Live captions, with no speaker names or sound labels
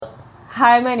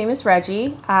Hi, my name is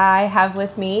Reggie. I have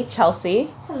with me Chelsea.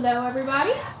 Hello,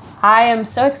 everybody. I am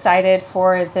so excited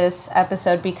for this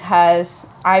episode because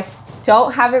I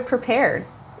don't have it prepared,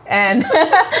 and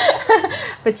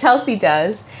but Chelsea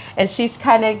does, and she's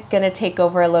kind of going to take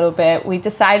over a little bit. We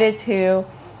decided to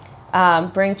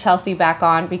bring Chelsea back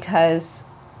on because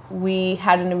we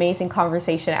had an amazing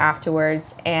conversation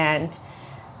afterwards, and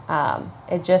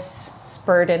it just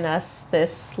spurred in us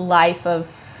this life of,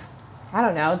 I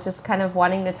don't know, just kind of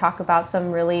wanting to talk about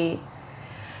some really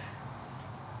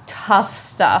tough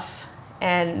stuff.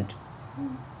 And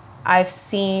I've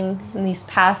seen in these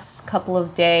past couple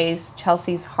of days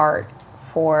Chelsea's heart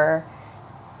for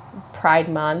Pride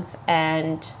Month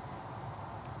and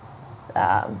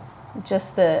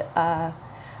just the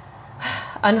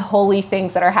unholy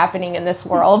things that are happening in this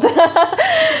world.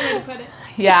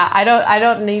 Yeah, I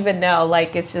don't even know.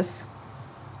 Like, it's just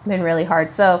been really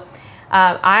hard. So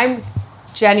I'm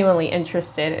genuinely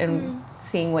interested in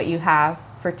seeing what you have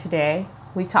for today.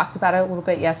 We talked about it a little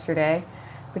bit yesterday,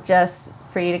 but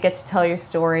just for you to get to tell your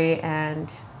story, and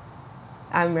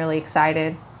I'm really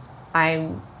excited.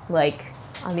 I'm like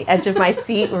on the edge of my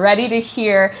seat, ready to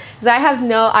hear, because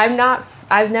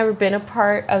I've never been a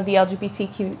part of the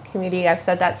LGBT community. I've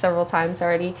said that several times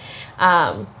already,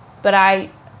 but I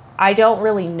don't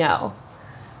really know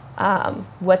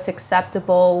what's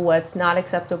acceptable, what's not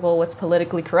acceptable, what's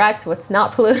politically correct, what's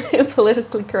not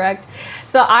politically correct.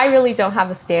 So I really don't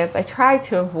have a stance. I try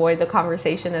to avoid the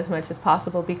conversation as much as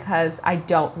possible because I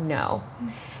don't know.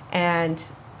 And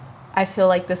I feel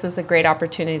like this is a great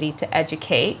opportunity to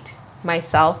educate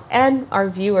myself and our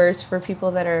viewers, for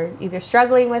people that are either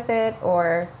struggling with it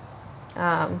or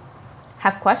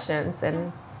have questions.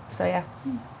 And so, yeah.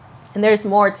 And there's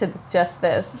more to just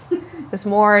this. There's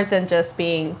more than just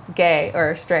being gay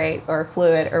or straight or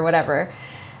fluid or whatever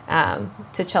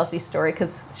to Chelsea's story,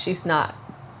 because she's not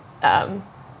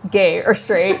gay or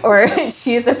straight, or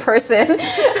she is a person.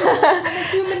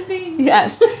 A human being.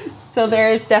 Yes. So there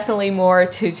is definitely more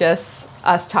to just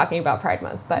us talking about Pride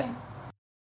Month. But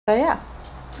so, yeah.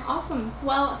 Awesome.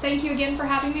 Well, thank you again for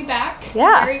having me back.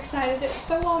 Yeah. I'm very excited. It was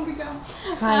so long ago.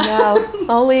 I know.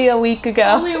 Only a week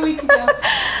ago. Only a week ago.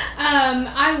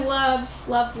 I love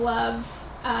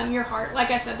your heart.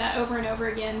 Like I said that over and over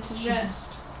again, to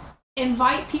just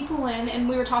invite people in. And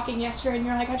we were talking yesterday, and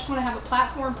you're like, I just want to have a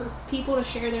platform for people to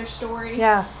share their story.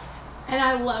 Yeah. And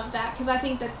I love that, because I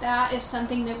think that is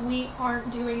something that we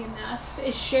aren't doing enough,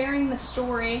 is sharing the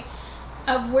story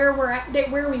of where we're at,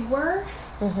 where we were,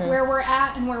 where we're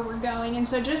at, and where we're going. And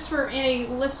so just for any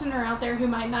listener out there who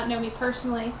might not know me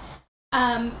personally,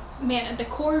 man, at the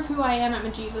core of who I am, I'm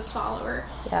a Jesus follower.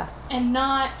 Yeah. And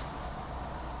not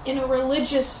in a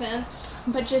religious sense,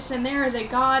 but just in there is a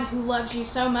God who loves you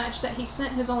so much that he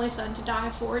sent his only son to die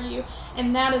for you.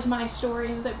 And that is my story,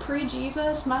 is that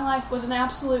pre-Jesus, my life was an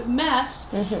absolute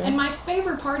mess. And my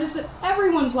favorite part is that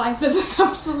everyone's life is an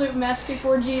absolute mess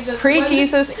before Jesus.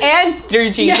 Pre-Jesus and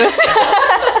through Jesus.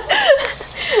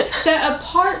 That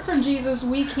apart from Jesus,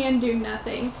 we can do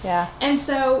nothing. Yeah. And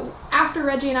so after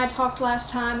Reggie and I talked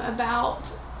last time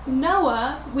about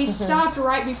Noah, we stopped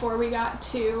right before we got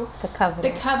to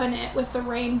the covenant with the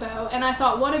rainbow. And I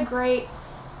thought, what a great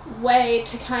way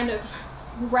to kind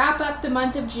of wrap up the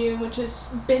month of June, which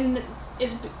is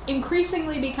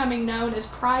increasingly becoming known as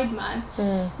Pride Month,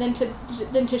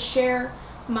 than to share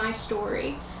my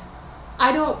story.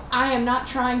 I am not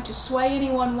trying to sway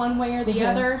anyone one way or the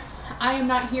other. I am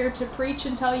not here to preach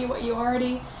and tell you what you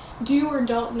already do or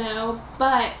don't know,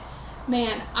 but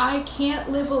man, I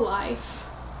can't live a life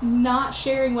not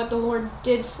sharing what the Lord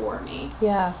did for me.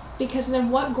 Yeah. Because then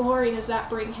what glory does that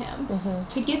bring him?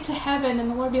 To get to heaven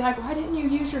and the Lord be like, why didn't you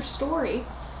use your story?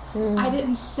 I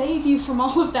didn't save you from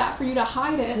all of that for you to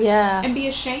hide it and be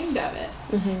ashamed of it.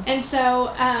 And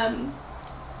so,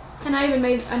 and I even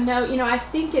made a note, I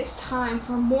think it's time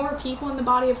for more people in the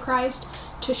body of Christ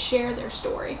to share their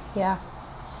story. Yeah.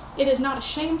 It is not a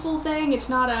shameful thing. It's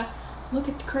not a, look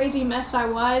at the crazy mess I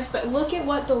was, but look at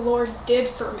what the Lord did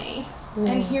for me.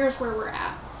 And here's where we're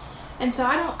at. And so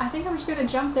I think I'm just going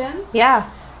to jump in. Yeah.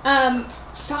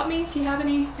 Stop me if you have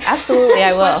any Absolutely,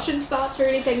 I will. questions, thoughts, or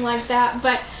anything like that.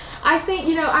 But I think,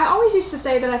 I always used to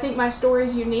say that I think my story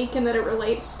is unique and that it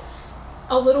relates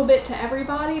a little bit to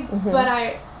everybody. But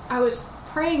I was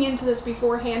praying into this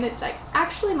beforehand. It's like,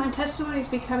 actually my testimony is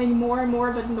becoming more and more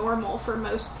of a normal for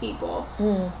most people,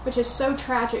 which is so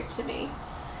tragic to me.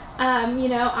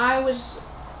 I was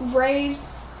raised,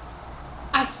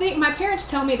 I think my parents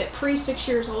tell me that pre 6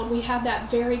 years old, we had that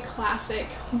very classic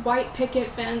white picket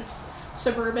fence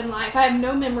suburban life. I have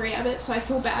no memory of it, so I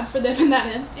feel bad for them in that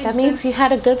instance. That means you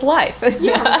had a good life.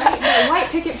 Yeah, right. The white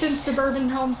picket fence suburban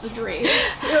home's the dream.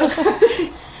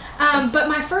 But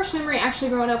my first memory actually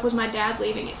growing up was my dad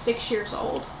leaving at 6 years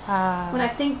old. When I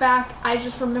think back, I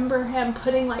just remember him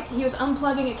putting, like, he was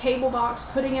unplugging a cable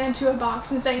box, putting it into a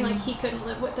box, and saying, like, he couldn't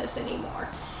live with us anymore.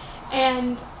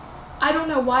 And I don't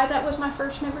know why that was my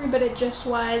first memory, but it just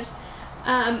was.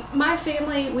 My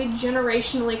family, we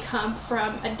generationally come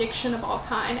from addiction of all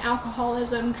kind,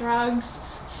 alcoholism, drugs,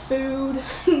 food.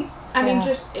 I mean,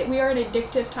 we are an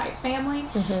addictive type family,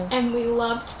 and we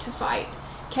loved to fight.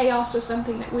 Chaos was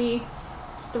something that we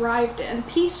thrived in.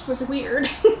 Peace was weird.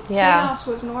 Chaos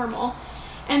was normal.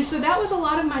 And so that was a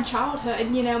lot of my childhood.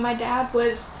 You know, my dad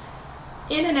was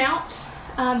in and out,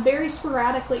 very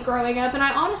sporadically growing up, and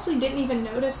I honestly didn't even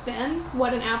notice then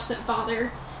what an absent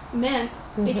father meant,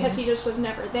 because he just was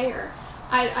never there.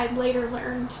 I later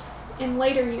learned in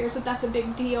later years that that's a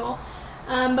big deal.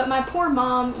 But my poor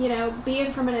mom, you know,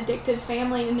 being from an addicted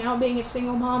family and now being a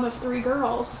single mom of 3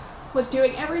 girls, was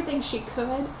doing everything she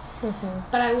could.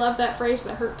 But I love that phrase,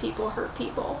 that hurt people.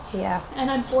 Yeah. And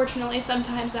unfortunately,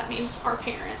 sometimes that means our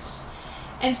parents.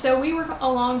 And so we were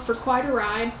along for quite a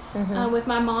ride with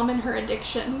my mom and her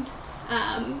addiction.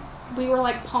 We were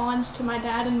like pawns to my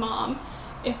dad and mom.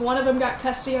 If one of them got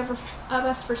custody of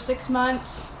us for 6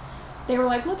 months, they were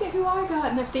like, look at who I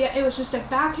got. And it was just a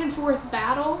back and forth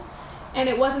battle. And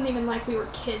it wasn't even like we were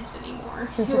kids anymore.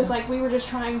 It was like we were just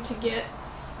trying to get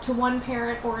to one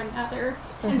parent or another.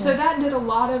 And so that did a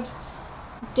lot of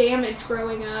damage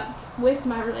growing up with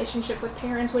my relationship with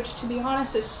parents, which, to be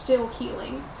honest, is still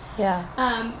healing. Yeah.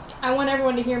 I want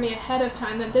everyone to hear me ahead of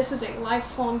time that this is a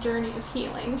lifelong journey of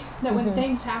healing. That when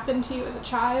things happen to you as a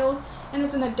child and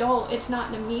as an adult, it's not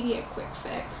an immediate quick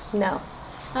fix. No.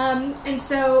 And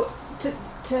so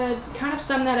to kind of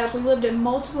sum that up, we lived in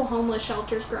multiple homeless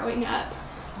shelters growing up,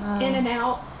 in and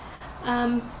out,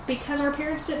 because our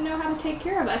parents didn't know how to take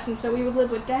care of us. And so we would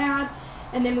live with Dad,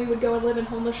 and then we would go and live in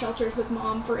homeless shelters with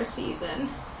Mom for a season.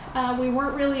 We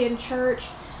weren't really in church.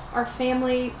 Our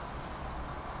family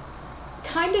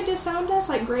kind of disowned us,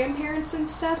 like grandparents and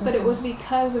stuff, but it was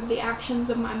because of the actions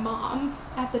of my mom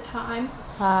at the time.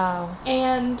 Wow.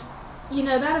 And, you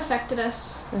know, that affected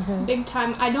us big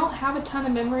time. I don't have a ton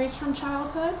of memories from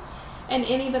childhood, and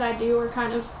any that I do are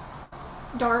kind of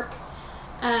dark.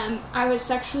 I was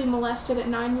sexually molested at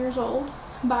 9 years old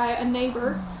by a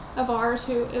neighbor of ours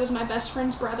it was my best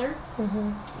friend's brother,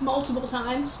 multiple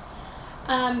times.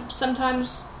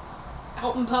 Sometimes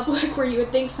out in public where you would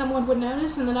think someone would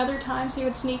notice, and then other times he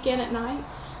would sneak in at night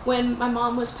when my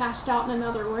mom was passed out in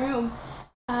another room.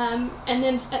 And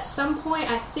then at some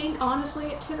point, I think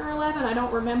honestly at 10 or 11, I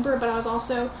don't remember, but I was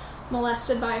also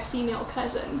molested by a female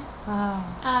cousin.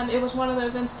 Wow. It was one of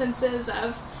those instances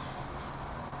of,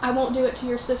 I won't do it to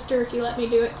your sister if you let me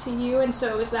do it to you, and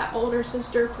so it was that older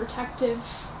sister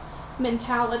protective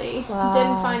mentality. Wow.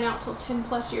 Didn't find out till 10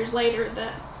 plus years later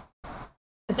that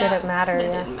it didn't matter.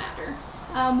 Didn't matter.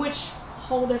 Which,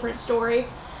 whole different story.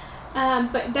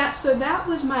 But that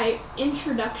was my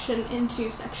introduction into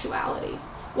sexuality.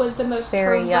 Was the most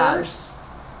perverse,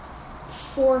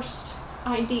 forced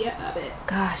idea of it.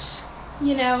 Gosh.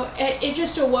 You know, it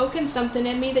just awoken something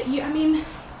in me that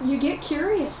you get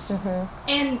curious.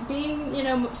 And being, you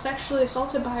know, sexually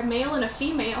assaulted by a male and a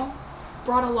female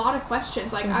brought a lot of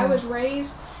questions. Like, I was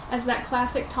raised as that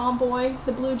classic tomboy,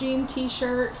 the blue jean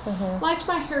t-shirt, liked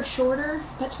my hair shorter,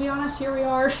 but to be honest, here we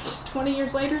are 20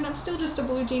 years later, and I'm still just a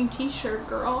blue jean t-shirt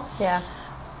girl. Yeah.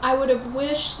 I would have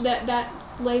wished that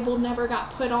label never got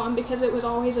put on, because it was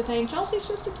always a thing, Chelsea's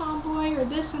just a tomboy, or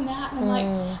this and that, and I'm like,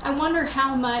 I wonder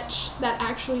how much that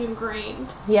actually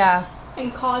ingrained. Yeah.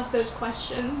 And caused those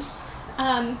questions.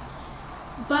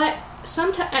 But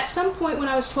at some point when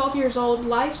I was 12 years old,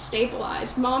 life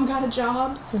stabilized. Mom got a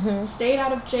job, stayed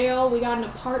out of jail, we got an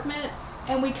apartment,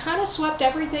 and we kind of swept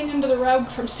everything under the rug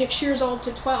from 6 years old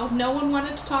to 12. No one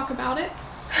wanted to talk about it.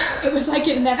 It was like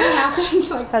it never happened.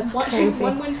 Like, that's crazy.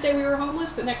 One Wednesday we were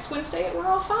homeless, the next Wednesday we're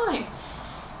all fine.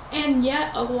 And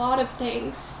yet a lot of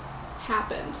things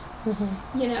happened.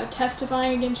 You know,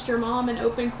 testifying against your mom in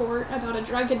open court about a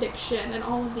drug addiction and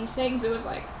all of these things. It was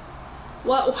like,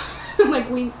 whoa, like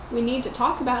we need to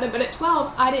talk about it. But at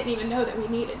 12, I didn't even know that we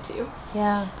needed to.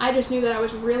 Yeah. I just knew that I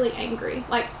was really angry,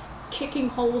 like kicking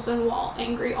holes in the wall,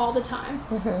 angry all the time.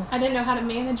 I didn't know how to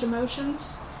manage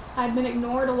emotions. I'd been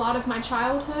ignored a lot of my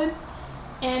childhood.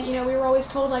 And, you know, we were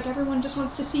always told, like, everyone just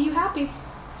wants to see you happy,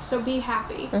 so be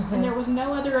happy. And there was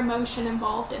no other emotion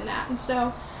involved in that. And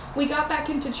so we got back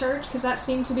into church because that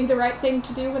seemed to be the right thing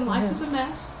to do when life is a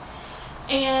mess.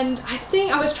 And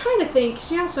I was trying to think,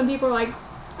 you know, some people are like,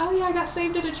 oh yeah, I got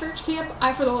saved at a church camp,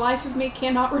 I for the life of me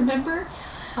cannot remember.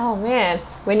 Oh man,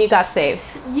 when you got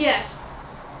saved? Yes.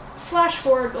 Flash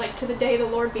forward like to the day the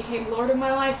Lord became Lord of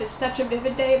my life is such a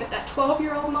vivid day, but that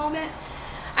 12-year-old moment,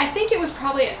 I think it was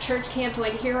probably at church camp,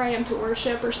 like Here I Am to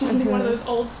Worship or something, one of those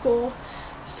old school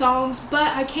songs,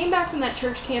 but I came back from that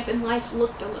church camp and life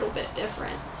looked a little bit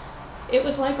different. It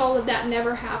was like all of that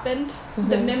never happened.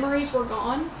 The memories were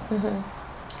gone.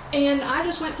 And I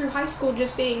just went through high school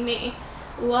just being me.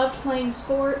 Loved playing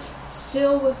sports,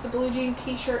 still was the blue jean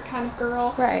t-shirt kind of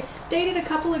girl. Right. Dated a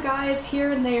couple of guys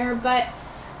here and there, but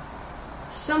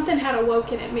something had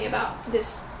awoken in me about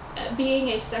this being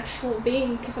a sexual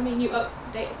being, because I mean,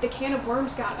 the can of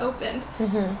worms got opened.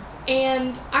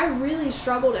 And I really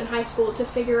struggled in high school to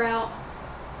figure out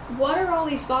what are all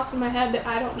these thoughts in my head that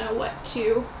I don't know what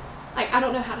to, like, I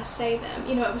don't know how to say them.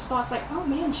 You know, it was thoughts like, oh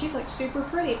man, she's like super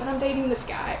pretty, but I'm dating this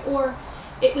guy. Or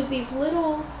it was these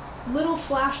little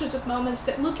flashes of moments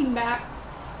that looking back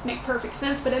make perfect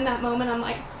sense, but in that moment I'm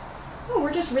like, oh,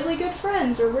 we're just really good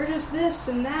friends, or we're just this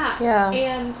and that. Yeah.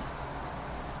 And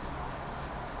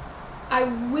I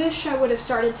wish I would have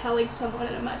started telling someone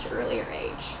at a much earlier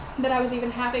age that I was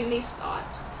even having these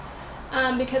thoughts.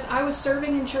 Because I was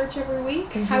serving in church every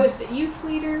week. I was the youth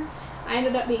leader. I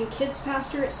ended up being kids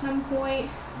pastor at some point.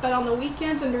 But on the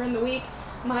weekends and during the week,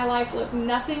 my life looked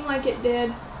nothing like it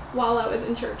did while I was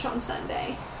in church on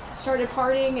Sunday. I started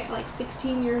partying at like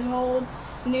 16 years old.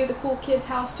 Knew the cool kids'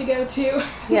 house to go to.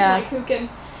 Yeah. Like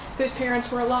whose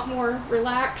parents were a lot more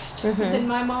relaxed than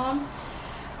my mom.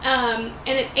 And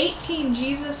at 18,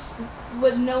 Jesus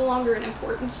was no longer an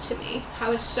importance to me. I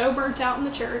was so burnt out in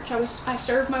the church. I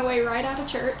served my way right out of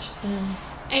church.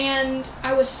 And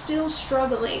I was still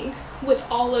struggling with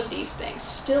all of these things.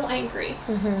 Still angry.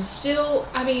 Still,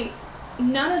 I mean,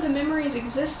 none of the memories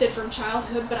existed from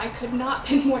childhood, but I could not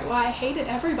pinpoint why I hated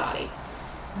everybody.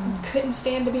 Couldn't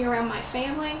stand to be around my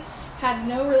family. Had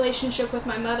no relationship with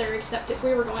my mother except if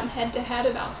we were going head to head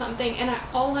about something, and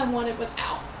all I wanted was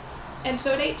out. And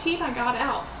so at 18, I got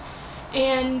out.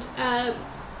 And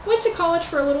went to college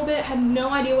for a little bit, had no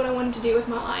idea what I wanted to do with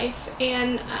my life.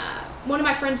 And one of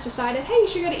my friends decided, hey, you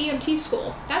should go to EMT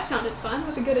school. That sounded fun. It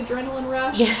was a good adrenaline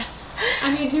rush. Yeah.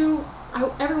 I mean,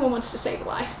 everyone wants to save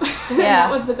life. Yeah.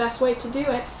 That was the best way to do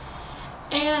it.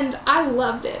 And I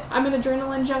loved it. I'm an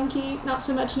adrenaline junkie, not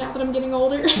so much now that I'm getting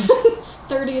older.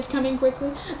 30 is coming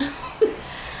quickly.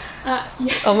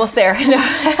 Yeah. Almost there.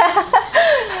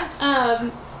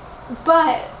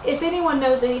 But if anyone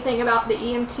knows anything about the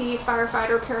EMT,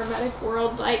 firefighter, paramedic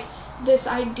world, like this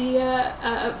idea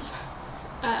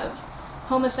of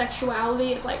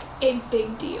homosexuality is like a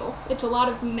big deal. It's a lot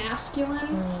of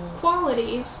masculine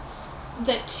qualities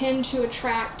that tend to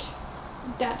attract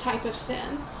that type of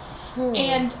sin.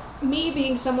 And me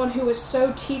being someone who was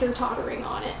so teeter-tottering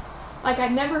on it, like I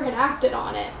never had acted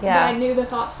on it, but I knew the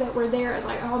thoughts that were there. I was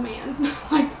like, oh man,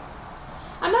 like,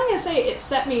 I'm not going to say it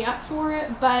set me up for it,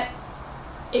 but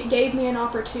it gave me an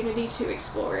opportunity to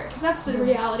explore it, because that's the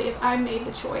reality, is I made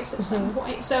the choice at some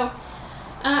point. So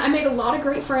I made a lot of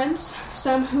great friends,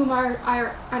 some whom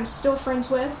I'm still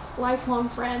friends with, lifelong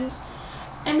friends.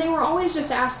 And they were always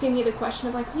just asking me the question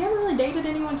of, like, you haven't really dated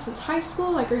anyone since high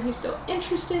school? Like, are you still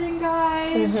interested in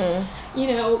guys? You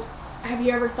know, have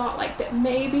you ever thought, like, that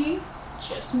maybe,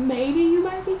 just maybe, you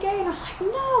might be gay? And I was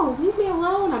like, no, leave me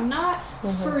alone. I'm not.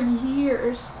 For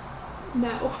years,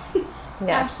 no. Yes.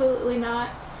 Absolutely not.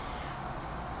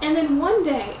 And then one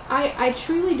day, I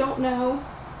truly don't know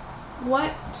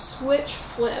what switch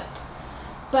flipped,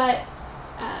 but,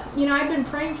 you know, I've been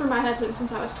praying for my husband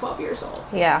since I was 12 years old.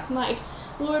 Yeah. Like,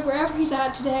 Lord, wherever he's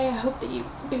at today, I hope that you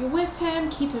be with him,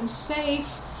 keep him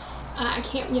safe. I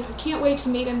can't wait to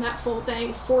meet him, that full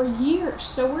thing, for years.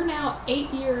 So we're now 8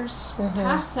 years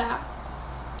past that.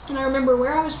 And I remember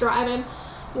where I was driving,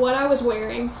 what I was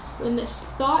wearing, when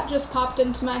this thought just popped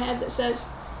into my head that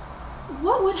says,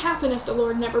 what would happen if the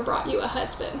Lord never brought you a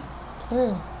husband?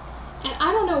 And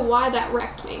I don't know why that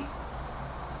wrecked me.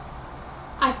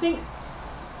 I think,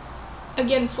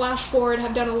 again, flash forward,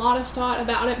 have done a lot of thought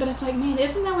about it, but it's like, man,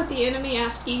 isn't that what the enemy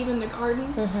asked Eve in the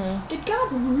garden? Did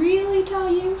God really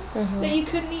tell you that you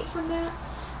couldn't eat from that?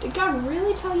 Did God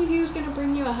really tell you he was going to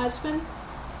bring you a husband?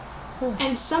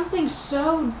 And something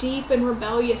so deep and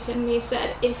rebellious in me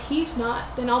said, if he's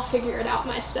not, then I'll figure it out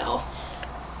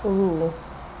myself. Ooh.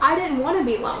 I didn't want to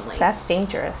be lonely. That's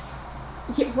dangerous.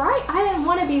 Yeah, right? I didn't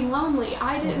want to be lonely.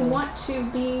 I didn't want to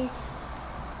be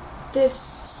this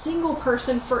single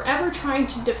person forever trying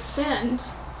to defend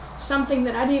something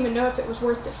that I didn't even know if it was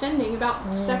worth defending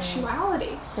about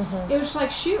sexuality. It was like,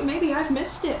 shoot, maybe I've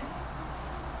missed it.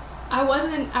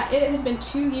 it had been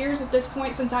 2 years at this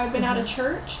point since I had been out of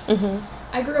church.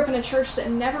 I grew up in a church that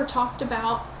never talked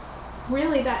about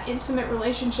really that intimate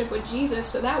relationship with Jesus,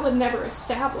 so that was never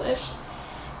established.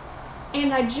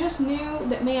 And I just knew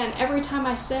that, man, every time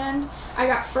I sinned, I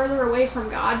got further away from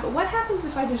God. But what happens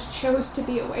if I just chose to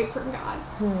be away from God?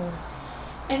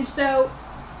 And so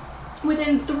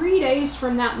within 3 days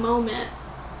from that moment,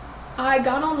 I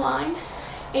got online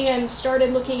and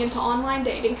started looking into online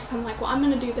dating because I'm like, well, I'm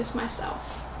going to do this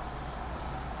myself.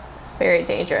 It's very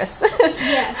dangerous.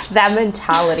 Yes. That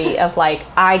mentality of like,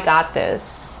 I got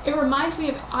this. It reminds me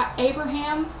of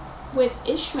Abraham with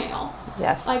Ishmael.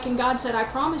 Yes. Like, and God said, I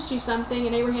promised you something,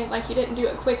 and Abraham's like, you didn't do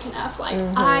it quick enough. Like,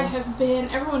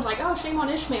 everyone's like, oh, shame on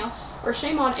Ishmael, or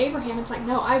shame on Abraham. It's like,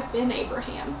 no, I've been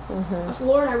Abraham. Of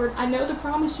Lord, I know the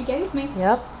promise you gave me.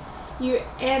 Yep.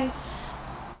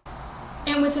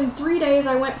 And within 3 days,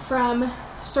 I went from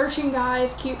searching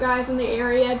guys, cute guys in the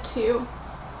area, to,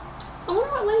 I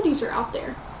wonder what ladies are out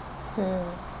there.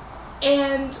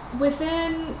 And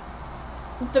within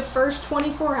the first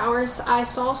 24 hours, I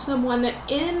saw someone that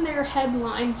in their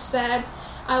headline said,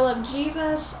 I love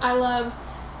Jesus, I love,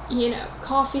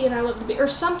 coffee, and I love the beer, or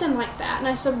something like that. And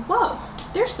I said, whoa,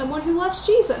 there's someone who loves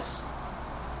Jesus.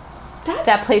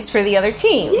 That plays for the other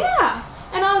team. Yeah.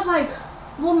 And I was like,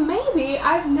 well, maybe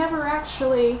I've never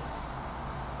actually,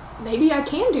 maybe I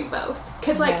can do both.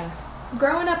 Because,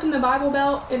 growing up in the Bible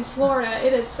Belt in Florida,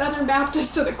 it is Southern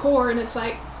Baptist to the core, and it's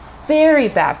like, very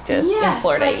Baptist in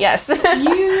Florida, like, yes.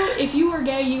 If you were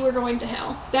gay, you were going to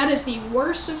hell. That is the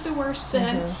worst of the worst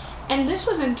sin. And this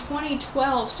was in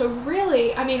 2012, so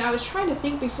really, I mean, I was trying to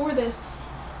think before this,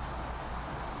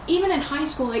 even in high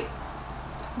school, like,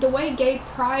 the way gay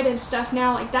pride and stuff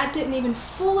now, like, that didn't even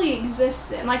fully exist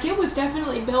then. Like, it was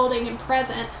definitely building and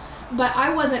present, but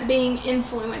I wasn't being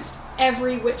influenced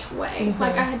every which way.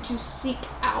 Like, I had to seek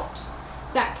out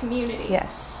that community.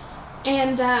 Yes.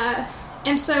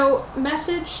 And so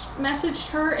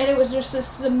messaged her, and it was just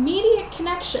this immediate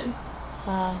connection.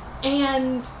 Wow.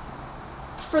 And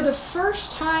for the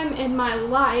first time in my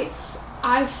life,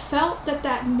 I felt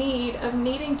that need of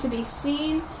needing to be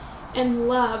seen and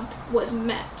loved was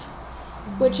met,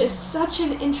 which is such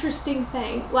an interesting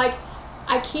thing. Like,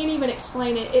 I can't even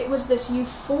explain it. It was this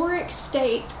euphoric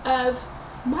state of,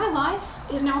 my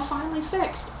life is now finally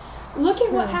fixed. Look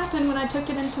at what happened when I took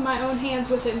it into my own hands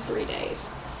within 3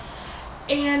 days.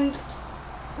 And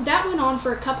that went on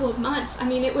for a couple of months. I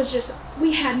mean, it was just,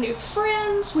 we had new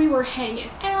friends, we were hanging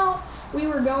out, we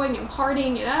were going and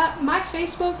partying it up. My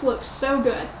Facebook looked so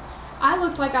good. I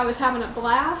looked like I was having a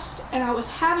blast, and I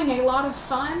was having a lot of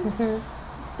fun,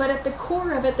 but at the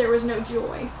core of it, there was no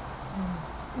joy.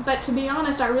 But to be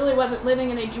honest, I really wasn't living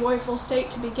in a joyful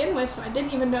state to begin with, so I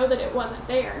didn't even know that it wasn't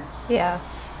there. Yeah.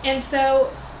 And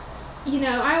so,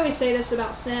 I always say this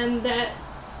about sin, that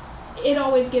it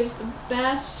always gives the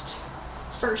best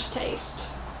first taste.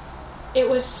 It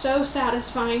was so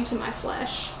satisfying to my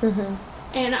flesh.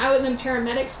 And I was in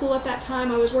paramedic school at that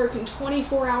time. I was working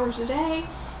 24 hours a day.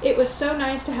 It was so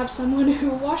nice to have someone who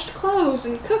washed clothes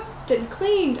and cooked and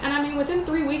cleaned. And I mean, within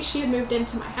 3 weeks, she had moved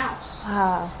into my house.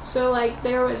 Wow. So, like,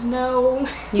 there was no...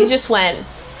 You just went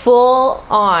full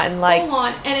on, like... Full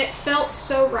on, and it felt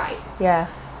so right. Yeah.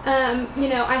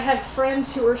 I had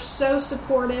friends who were so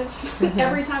supportive.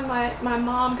 Every time my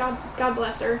mom, God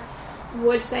bless her,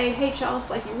 would say, hey,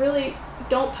 Chelsea, like, you really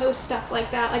don't post stuff like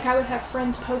that. Like, I would have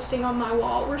friends posting on my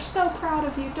wall, we're so proud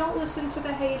of you, don't listen to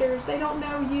the haters, they don't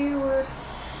know you,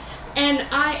 and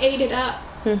I ate it up.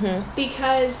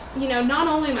 Because, not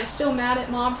only am I still mad at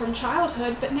Mom from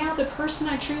childhood, but now the person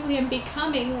I truly am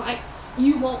becoming, like,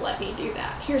 you won't let me do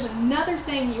that. Here's another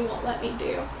thing you won't let me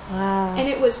do. Wow. And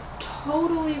it was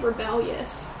totally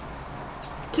rebellious.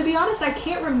 To be honest, I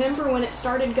can't remember when it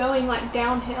started going, like,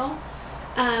 downhill.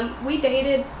 We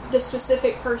dated this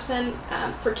specific person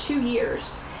for 2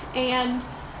 years, and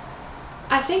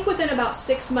I think within about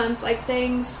 6 months, like,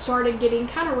 things started getting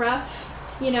kind of rough.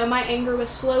 My anger was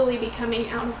slowly becoming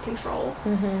out of control.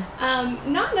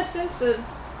 Not in a sense of,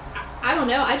 I don't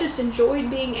know, I just enjoyed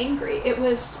being angry. It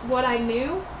was what I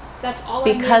knew. That's all I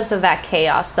knew. Because of that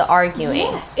chaos, the arguing.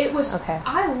 Yes, it was. Okay.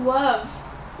 I loved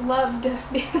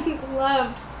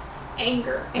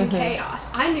anger and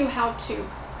chaos. I knew how to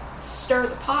stir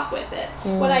the pot with it.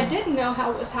 What I didn't know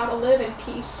was how to live in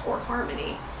peace or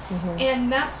harmony. And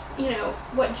that's,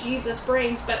 what Jesus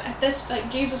brings. But at this,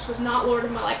 like, Jesus was not Lord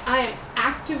of my life. I am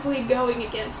actively going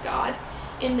against God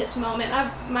in this moment.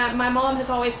 My mom has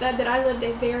always said that I lived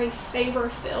a very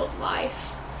favor-filled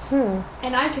life.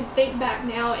 And I can think back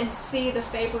now and see the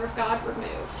favor of God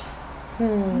removed.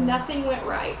 Nothing went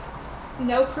right.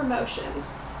 No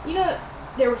promotions.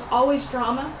 there was always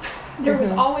drama. There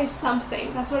was always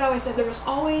something. That's what I always said. There was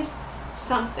always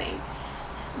something.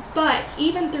 But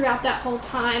even throughout that whole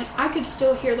time, I could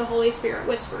still hear the Holy Spirit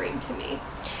whispering to me.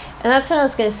 And that's what I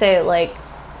was going to say. Like,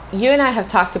 you and I have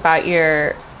talked about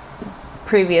your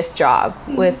previous job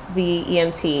with the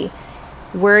EMT.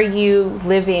 Were you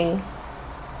living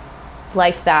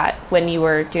like that when you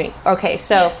were doing... Okay,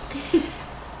 so yes.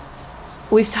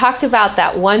 We've talked about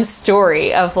that one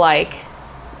story of, like,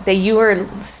 that you were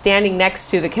standing next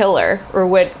to the killer, or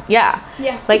what? Yeah.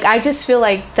 Like, I just feel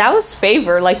like that was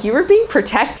favor. Like, you were being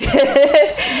protected.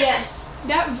 Yes.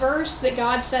 That verse that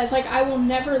God says, like, I will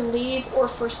never leave or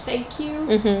forsake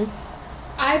you.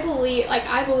 I believe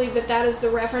that is the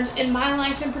reference in my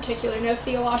life in particular. No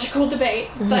theological debate,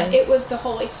 but it was the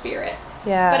Holy Spirit.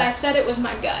 Yeah. But I said it was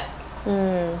my gut.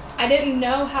 I didn't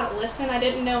know how to listen. I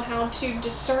didn't know how to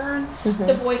discern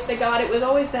the voice of God. It was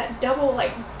always that double,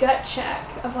 like, gut check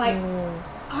of, like, oh,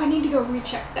 I need to go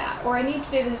recheck that, or I need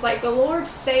to do this. Like, the Lord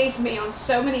saved me on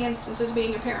so many instances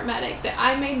being a paramedic that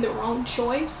I made the wrong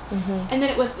choice. And then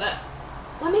it was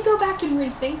let me go back and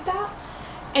rethink that.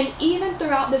 And even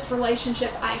throughout this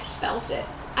relationship, I felt it.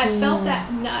 I felt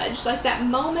that nudge, like that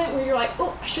moment where you're like,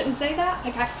 oh, I shouldn't say that.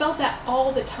 Like, I felt that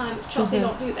all the time. Chelsea,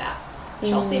 don't do that.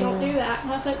 Chelsea, don't do that.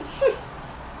 And I was like,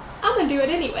 I'm going to do it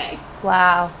anyway.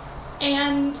 Wow.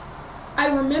 And I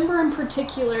remember in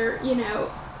particular, you know,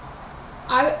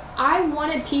 I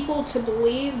wanted people to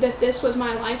believe that this was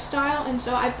my lifestyle, and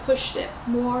so I pushed it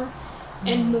more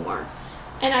and more.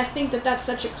 And I think that that's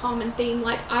such a common theme.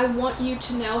 Like, I want you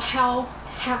to know how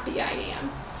happy I am.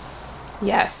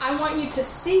 Yes. I want you to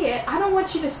see it. I don't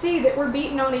want you to see that we're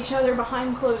beating on each other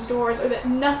behind closed doors, or that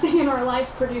nothing in our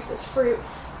life produces fruit.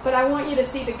 But I want you to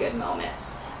see the good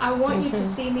moments. I want you to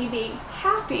see me being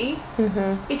happy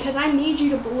because I need you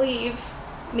to believe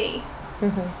me.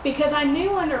 Because I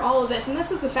knew under all of this, and this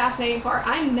is the fascinating part,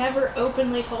 I never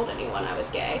openly told anyone I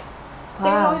was gay. Wow. They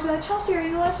would always be like, Chelsea, are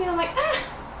you a lesbian? I'm like,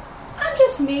 I'm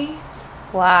just me.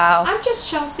 Wow. I'm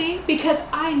just Chelsea, because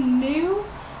I knew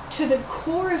to the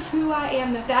core of who I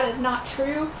am that is not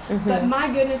true, but my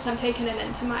goodness, I'm taking it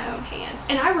into my own hands.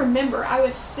 And I remember I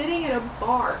was sitting at a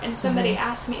bar and somebody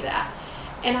asked me that,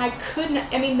 and I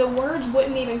couldn't, I mean, the words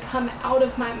wouldn't even come out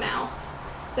of my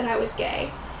mouth that I was gay.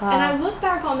 Wow. And I look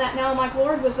back on that now, I'm like,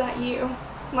 Lord, was that you?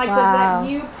 Like, was that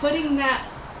you putting that...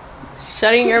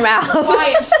 Shutting your mouth.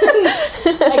 Quiet.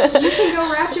 Like, you can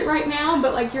go ratchet right now,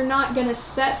 but, like, you're not going to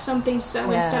set something so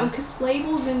in stone, because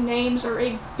labels and names are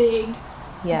a big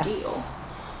deal.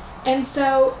 And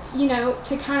so, you know,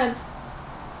 to kind of,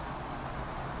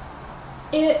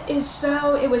 it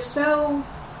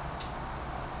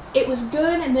was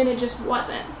good, and then it just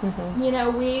wasn't. You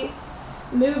know, we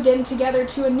moved in together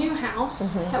to a new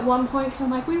house at one point, because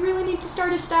I'm like, we really need to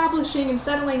start establishing and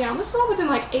settling down. This is all within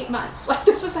like 8 months. Like,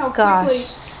 this is how quickly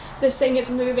this thing is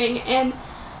moving. And,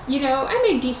 you know, I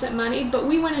made decent money, but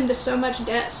we went into so much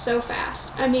debt so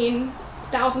fast. I mean,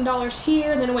 $1,000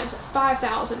 here, then it went to $5,000,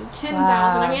 $10,000.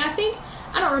 I mean,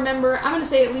 I don't remember. I'm going to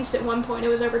say at least at one point it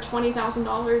was over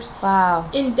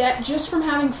 $20,000 in debt just from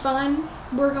having fun.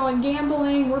 We're going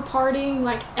gambling, we're partying,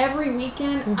 like, every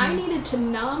weekend. I needed to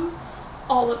numb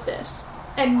all of this.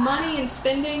 And money and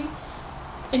spending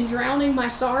and drowning my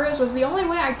sorrows was the only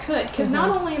way I could. Because not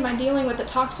only am I dealing with a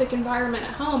toxic environment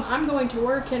at home, I'm going to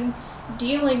work and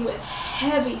dealing with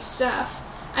heavy stuff.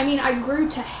 I mean, I grew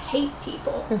to hate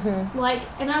people. Like,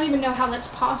 and I don't even know how that's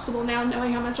possible now,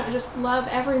 knowing how much I just love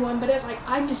everyone. But it's like,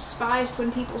 I despised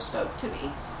when people spoke to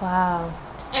me. Wow.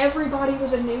 Everybody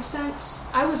was a nuisance.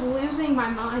 I was losing my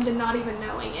mind and not even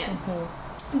knowing it.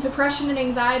 Depression and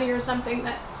anxiety are something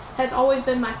that has always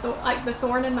been my the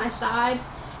thorn in my side.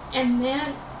 And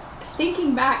then,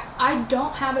 thinking back, I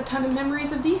don't have a ton of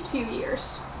memories of these few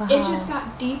years. It just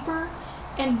got deeper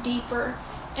and deeper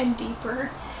and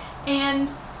deeper. And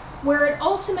where it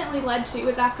ultimately led to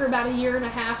is, after about 1.5 years,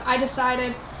 I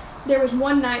decided there was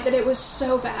one night that it was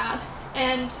so bad.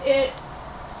 And it,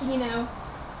 you know,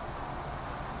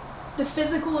 the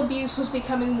physical abuse was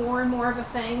becoming more and more of a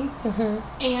thing.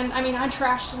 And, I mean, I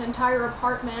trashed an entire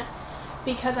apartment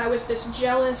because I was this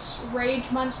jealous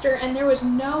rage monster, and there was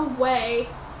no way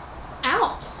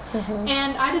out.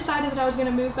 And I decided that I was going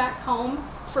to move back home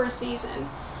for a season,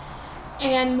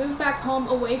 and move back home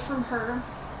away from her,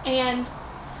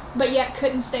 but yet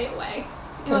couldn't stay away.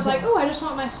 It was like, oh, I just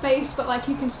want my space, but, like,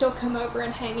 you can still come over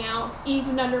and hang out,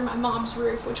 even under my mom's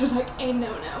roof, which was like a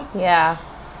no-no. Yeah.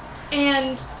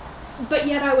 But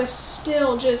yet I was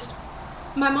still just,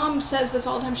 my mom says this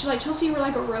all the time, she's like, Chelsea, you were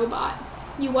like a robot.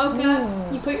 You woke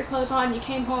up, you put your clothes on, you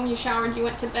came home, you showered, you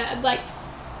went to bed. Like,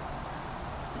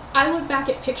 I look back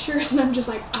at pictures and I'm just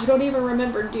like, I don't even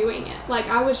remember doing it. Like,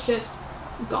 I was just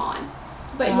gone.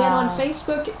 But yet on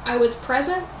Facebook, I was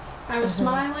present, I was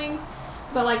smiling,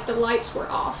 but like the lights were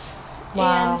off.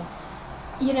 Wow.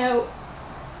 And, you know,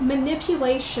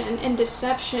 manipulation and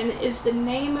deception is the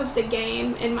name of the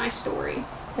game in my story.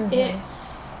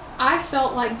 I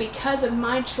felt like because of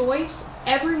my choice,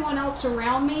 everyone else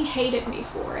around me hated me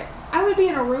for it. I would be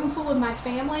in a room full of my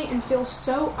family and feel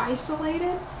so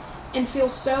isolated and feel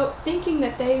so thinking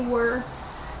that they were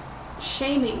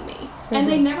shaming me. And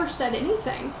they never said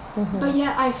anything. But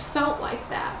yet I felt like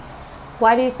that.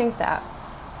 Why do you think that?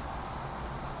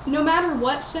 No matter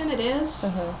what sin it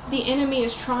is, the enemy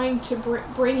is trying to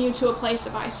bring you to a place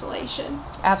of isolation.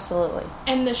 Absolutely.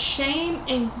 And the shame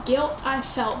and guilt I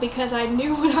felt because I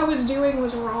knew what I was doing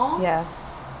was wrong. Yeah.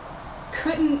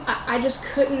 I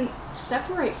just couldn't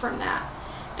separate from that.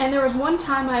 And there was one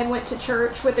time I went to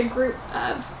church with a group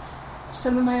of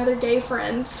some of my other gay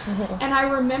friends, and I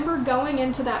remember going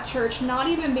into that church not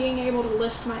even being able to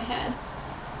lift my head.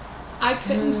 I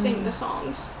couldn't sing the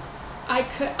songs.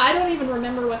 I don't even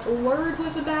remember what the word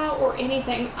was about or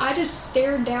anything. I just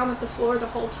stared down at the floor the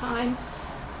whole time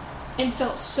and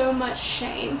felt so much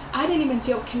shame. I didn't even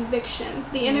feel conviction.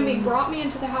 The enemy brought me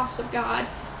into the house of God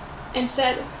and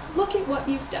said, look at what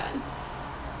you've done.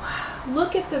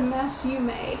 Look at the mess you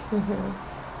made.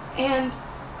 And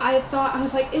I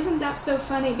was like, isn't that so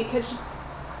funny? Because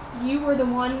you were the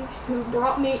one who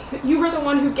brought me, you were the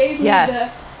one who gave me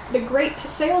the great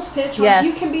sales pitch. Like,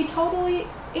 you can be totally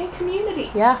in community.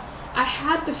 Yeah. I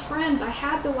had the friends, I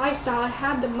had the lifestyle, I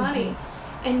had the money,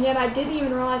 and yet I didn't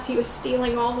even realize he was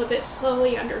stealing all of it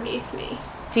slowly underneath me.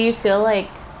 Do you feel like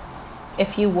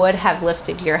if you would have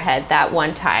lifted your head that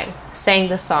one time, sang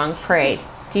the song, prayed,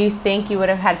 do you think you would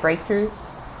have had breakthrough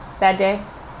that day?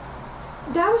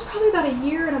 That was probably about a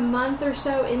year and a month or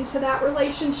so into that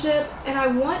relationship, and I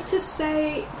want to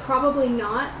say probably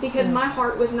not, because my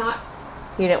heart was not.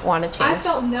 You didn't want to change. I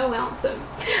felt no ounce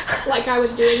of like I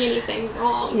was doing anything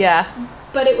wrong. Yeah.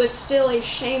 But it was still a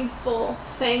shameful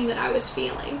thing that I was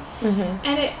feeling.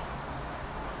 And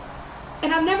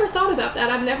I've never thought about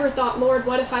that. I've never thought, Lord,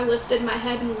 what if I lifted my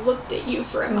head and looked at you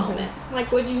for a moment?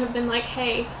 Like, would you have been like,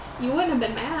 hey, you wouldn't have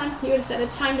been mad. You would have said,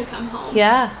 it's time to come home.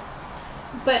 Yeah.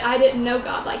 But I didn't know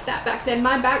God like that back then.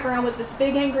 My background was this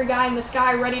big angry guy in the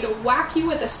sky ready to whack you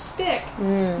with a stick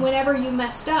whenever you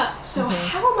messed up. So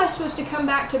how am I supposed to come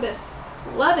back to this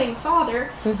loving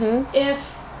Father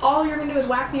if all you're going to do is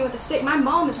whack me with a stick? My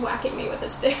mom is whacking me with a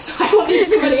stick, so I don't need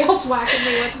somebody else whacking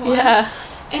me with one. Yeah.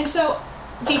 And so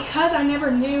because I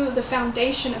never knew the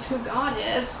foundation of who God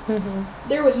is,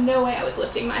 there was no way I was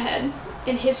lifting my head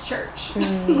in his church.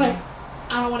 Like,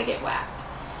 I don't want to get whacked.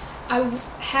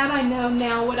 Had I known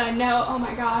now what I know, oh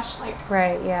my gosh, like,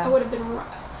 I would have been,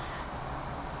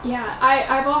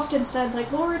 I've often said, like,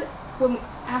 Lord,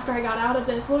 after I got out of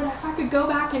this, Lord, if I could go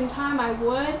back in time, I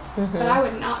would, but I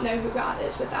would not know who God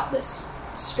is without this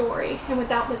story and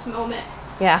without this moment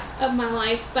of my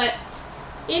life. But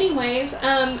anyways,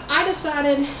 I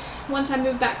decided once I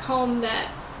moved back home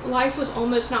that life was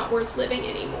almost not worth living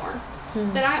anymore.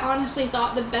 That I honestly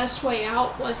thought the best way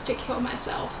out was to kill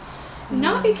myself.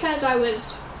 Not because I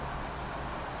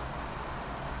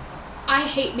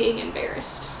hate being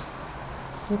embarrassed.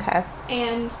 Okay.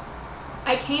 And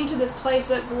I came to this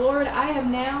place of, Lord, I have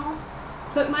now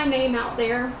put my name out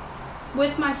there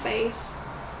with my face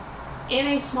in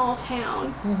a small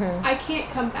town. I can't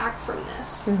come back from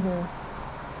this.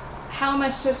 How am I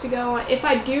supposed to go on? If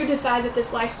I do decide that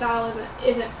this lifestyle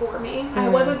isn't for me, I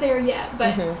wasn't there yet,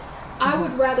 but I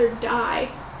would rather die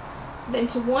than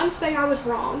to, one, say I was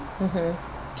wrong,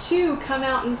 two, come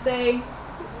out and say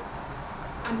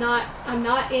I'm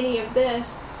not any of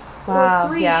this, or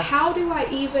three, how do I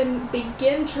even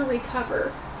begin to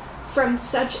recover from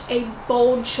such a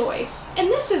bold choice? And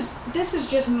this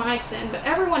is just my sin, but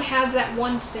everyone has that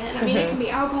one sin. I mean, it can be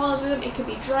alcoholism, it could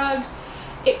be drugs,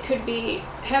 it could be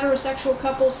heterosexual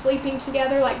couples sleeping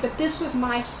together, but this was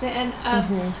my sin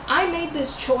of I made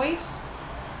this choice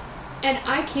and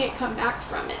I can't come back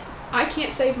from it. I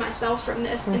can't save myself from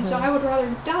this, and so I would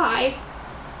rather die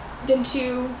than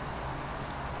to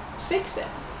fix it.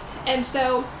 And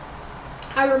so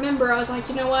I remember I was like,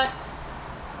 you know what?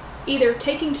 Either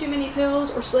taking too many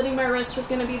pills or slitting my wrist was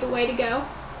going to be the way to go.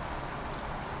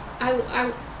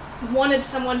 I wanted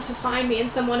someone to find me and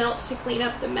someone else to clean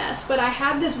up the mess, but I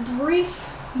had this brief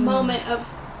moment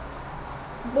of,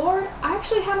 Lord, I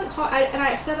actually haven't talked, and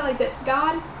I said it like this,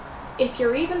 God, if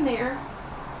you're even there,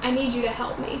 I need you to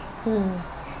help me.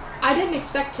 I didn't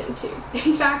expect him to.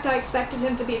 In fact, I expected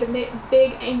him to be the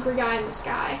big, angry guy in the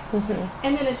sky.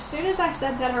 And then as soon as I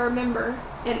said that, I remember,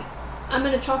 and I'm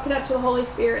going to chalk it up to the Holy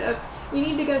Spirit of, you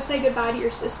need to go say goodbye to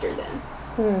your sister then.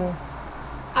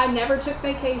 I never took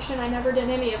vacation. I never did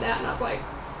any of that. And I was like,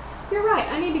 you're right.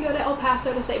 I need to go to El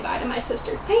Paso to say bye to my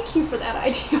sister. Thank you for that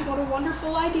idea. What a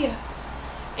wonderful idea.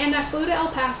 And I flew to El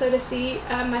Paso to see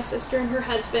my sister and her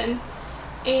husband.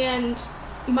 And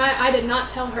I did not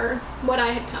tell her what I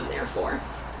had come there for.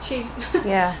 She's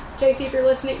JC, if you're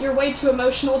listening, you're way too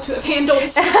emotional to have handled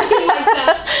something like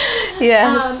that.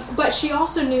 Yes. But she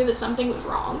also knew that something was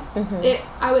wrong.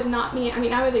 I was not me. I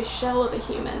mean, I was a shell of a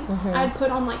human. I'd put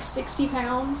on like 60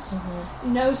 pounds,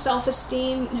 no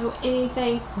self-esteem, no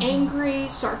anything, angry,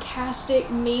 sarcastic,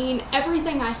 mean.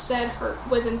 Everything I said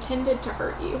was intended to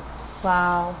hurt you.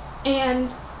 Wow.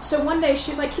 And so one day she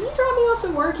was like, can you drop me off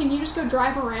at work and you just go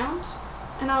drive around?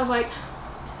 And I was like,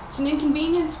 it's an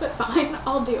inconvenience, but fine,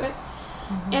 I'll do it.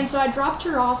 And so I dropped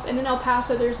her off, and in El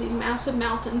Paso there's these massive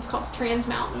mountains called Trans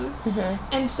Mountain.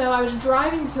 And so I was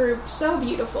driving through, so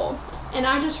beautiful, and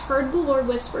I just heard the Lord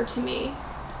whisper to me,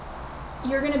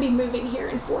 you're going to be moving here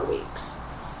in 4 weeks.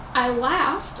 I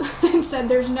laughed and said,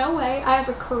 there's no way. I have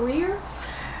a career,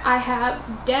 I have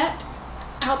debt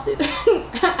out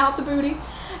the booty,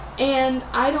 and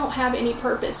I don't have any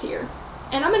purpose here.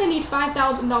 And I'm going to need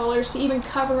 $5,000 to even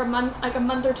cover a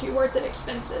month or two worth of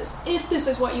expenses. If this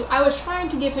is what I was trying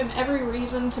to give him every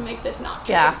reason to make this not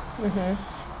true. Yeah.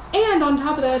 And on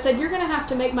top of that, I said, you're going to have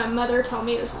to make my mother tell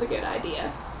me this is a good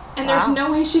idea. And there's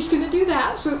no way she's going to do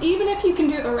that. So even if you can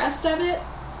do the rest of it,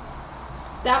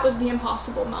 that was the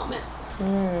impossible moment.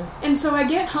 And so I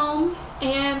get home,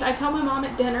 and I tell my mom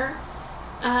at dinner,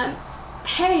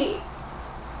 hey,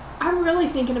 I'm really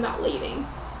thinking about leaving.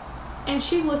 And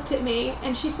she looked at me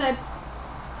and she said,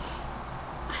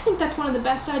 I think that's one of the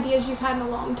best ideas you've had in a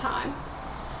long time.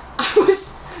 I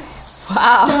was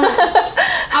stunned.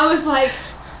 I was like,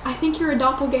 I think you're a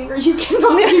doppelganger. You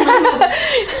cannot be my mother.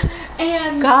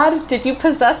 And God, did you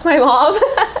possess my mom?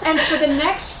 And for the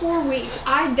next 4 weeks,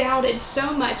 I doubted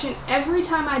so much. And every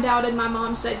time I doubted, my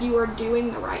mom said, you are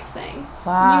doing the right thing.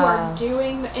 Wow. You are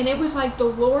doing, and it was like the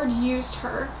Lord used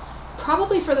her,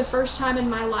 probably for the first time in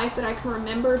my life that I can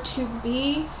remember, to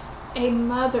be a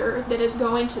mother that is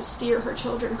going to steer her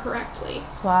children correctly.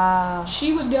 Wow.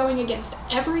 She was going against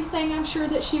everything, I'm sure,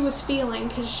 that she was feeling,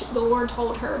 because the Lord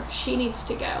told her she needs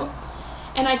to go.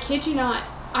 And I kid you not,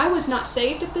 I was not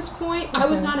saved at this point. I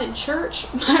was not in church.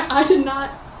 I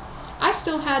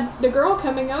still had the girl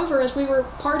coming over as we were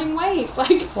parting ways.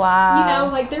 Like,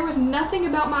 wow. Like there was nothing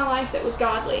about my life that was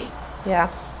godly. Yeah.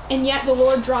 And yet the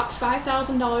Lord dropped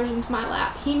 $5,000 into my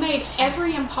lap. He made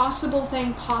every impossible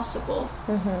thing possible.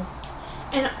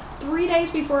 And 3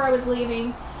 days before I was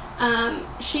leaving,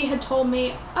 she had told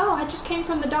me, oh, I just came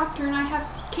from the doctor and I have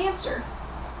cancer.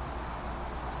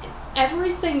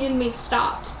 Everything in me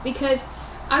stopped because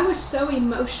I was so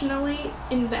emotionally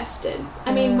invested.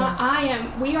 I mean,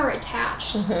 we are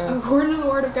attached. According to the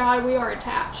Word of God, we are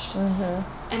attached.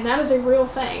 And that is a real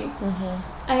thing.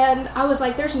 And I was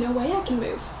like, there's no way I can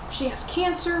move. She has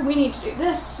cancer. We need to do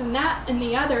this and that and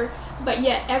the other. But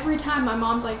yet, every time my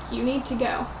mom's like, you need to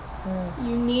go.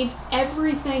 You need,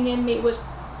 everything in me was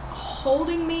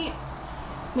holding me.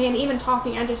 Man, even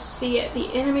talking, I just see it. The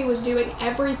enemy was doing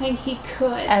everything he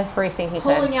could.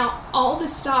 Pulling out all the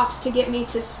stops to get me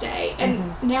to stay.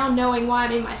 And now knowing why,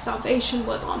 my salvation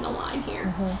was on the line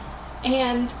here.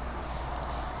 And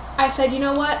I said, you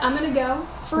know what? I'm going to go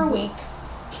for a week.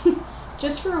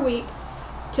 Just for a week.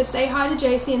 To say hi to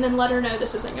JC and then let her know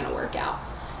this isn't going to work out.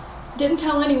 Didn't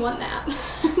tell anyone that.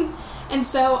 And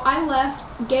so I left,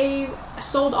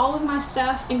 sold all of my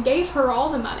stuff, and gave her all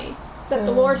the money that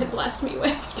the Lord had blessed me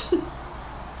with.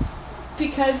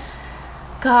 Because,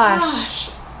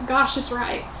 gosh is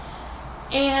right.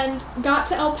 And got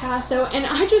to El Paso, and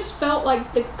I just felt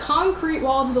like the concrete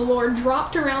walls of the Lord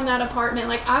dropped around that apartment,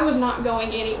 like I was not going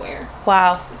anywhere.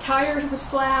 Wow. The tire was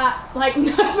flat,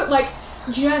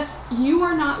 just, you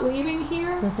are not leaving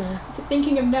here.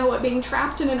 Thinking of Noah being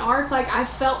trapped in an ark, I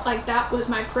felt like that was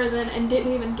my prison and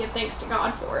didn't even give thanks to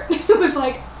God for it. It was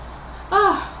like,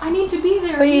 I need to be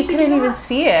there. But you couldn't even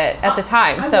see it at the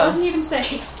time. I wasn't even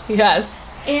saved. Yes.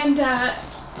 And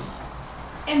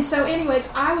so anyways,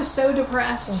 I was so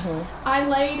depressed. I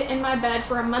laid in my bed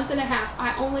for a month and a half.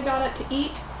 I only got up to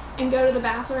eat and go to the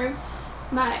bathroom.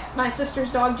 My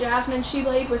sister's dog, Jasmine, she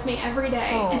laid with me every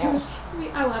day. Aww. And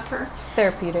I love her. It's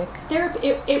therapeutic.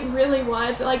 It really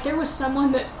was. There was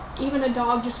someone that, even a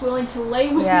dog, just willing to lay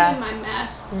with me in my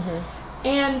mess.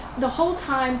 And the whole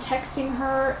time texting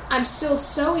her, I'm still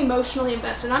so emotionally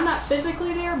invested. I'm not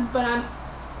physically there, but I'm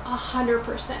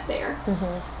 100% there.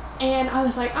 And I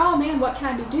was like, oh man, what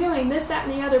can I be doing? This, that,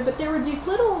 and the other. But there were these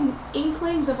little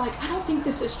inklings of like, I don't think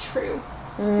this is true.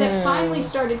 That finally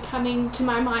started coming to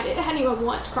my mind. It hadn't even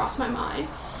once crossed my mind.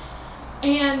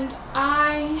 And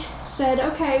I said,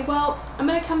 okay, well, I'm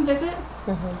going to come visit.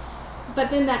 But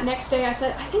then that next day I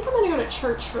said, I think I'm going to go to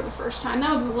church for the first time. That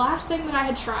was the last thing that I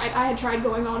had tried. I had tried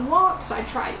going on walks. I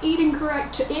tried eating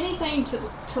correct, to anything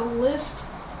to lift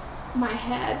my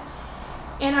head.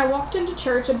 And I walked into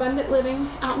church, Abundant Living,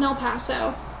 out in El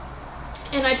Paso.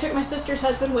 And I took my sister's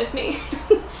husband with me.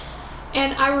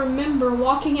 And I remember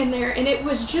walking in there, and it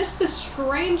was just the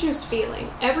strangest feeling.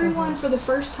 Everyone, for the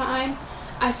first time,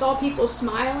 I saw people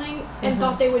smiling and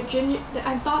thought they were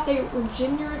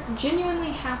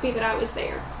genuinely happy that I was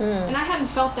there. And I hadn't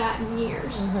felt that in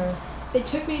years. They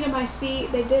took me to my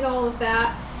seat. They did all of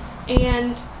that.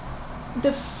 And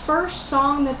the first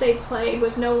song that they played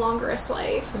was No Longer a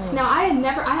Slave. Now, I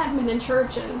hadn't been in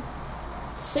church in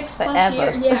 6+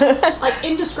 years. Yeah. Like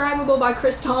Indescribable by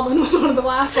Chris Tomlin was one of the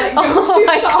last go-to songs.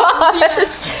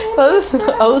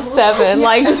 That was 07. Yeah.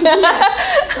 Like,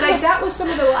 like that was some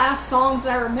of the last songs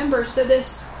that I remember. So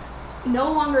this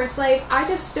No Longer a Slave, I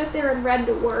just stood there and read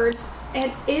the words,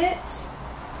 and it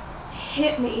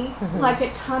hit me like a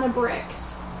ton of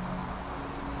bricks.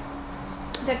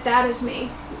 That is me.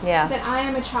 Yeah. That I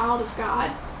am a child of God.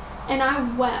 And I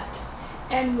wept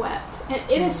and wept. And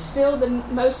it is still the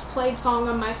most played song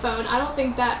on my phone. I don't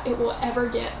think that it will ever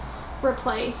get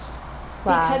replaced.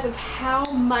 Wow. Because of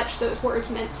how much those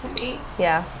words meant to me.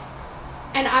 Yeah.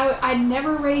 And I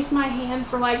never raised my hand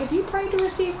for like, if you prayed to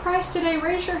receive Christ today,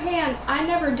 raise your hand. I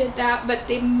never did that. But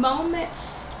the moment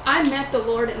I met the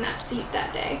Lord in that seat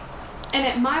that day, and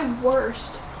at my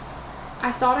worst,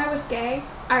 I thought I was gay.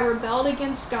 I rebelled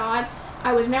against God.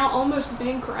 I was now almost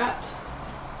bankrupt.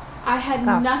 I had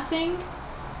nothing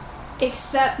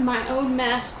except my own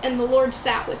mess, and the Lord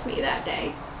sat with me that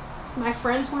day. My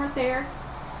friends weren't there.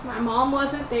 My mom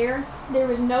wasn't there. There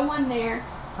was no one there.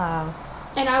 Wow.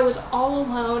 And I was all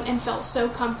alone and felt so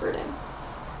comforted.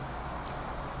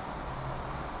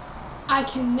 I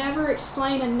can never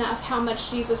explain enough how much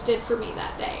Jesus did for me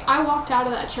that day. I walked out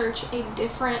of that church a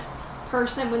different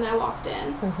person when I walked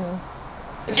in.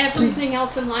 Everything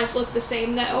else in life looked the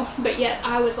same though, but yet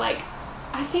I was like,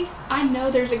 I know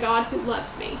there's a God who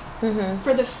loves me.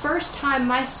 For the first time,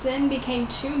 my sin became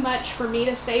too much for me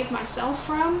to save myself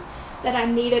from, that I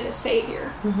needed a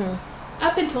Savior.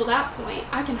 Up until that point,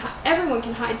 everyone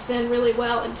can hide sin really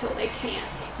well until they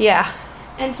can't. Yeah.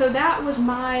 And so that was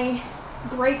my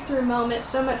breakthrough moment,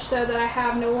 so much so that I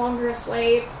have No Longer a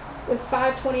Slave with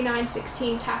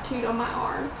 5/29/16 tattooed on my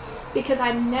arm. Because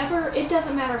it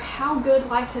doesn't matter how good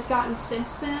life has gotten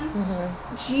since then,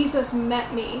 Jesus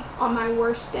met me on my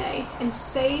worst day and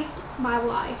saved my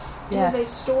life. It was a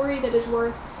story that is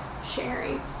worth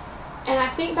sharing. And I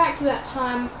think back to that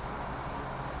time,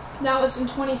 that was in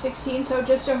 2016, so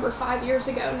just over 5 years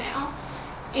ago now.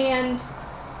 And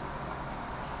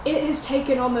it has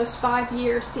taken almost 5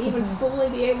 years to even fully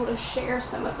be able to share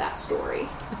some of that story.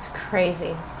 It's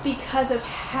crazy. Because of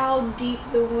how deep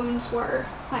the wounds were.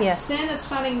 Like, sin is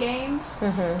fun and games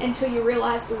until you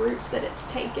realize the roots that it's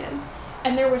taken.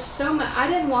 And there was so much. I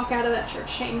didn't walk out of that church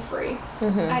shame-free.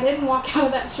 I didn't walk out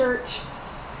of that church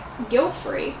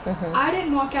guilt-free. I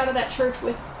didn't walk out of that church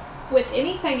with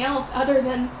anything else other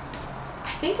than, I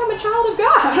think I'm a child of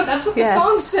God. That's what the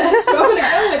song says, so I'm going to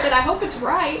go with it. I hope it's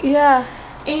right. Yeah.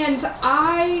 And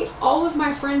all of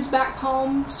my friends back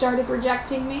home started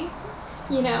rejecting me.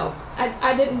 You know,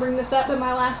 I didn't bring this up, but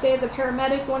my last day as a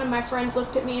paramedic, one of my friends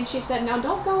looked at me and she said, now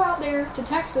don't go out there to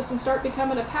Texas and start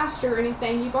becoming a pastor or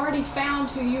anything. You've already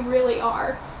found who you really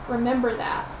are. Remember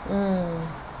that.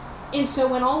 And so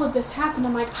when all of this happened,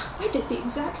 I'm like, I did the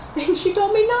exact thing she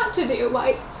told me not to do.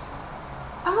 Like,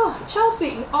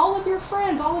 Chelsea, all of your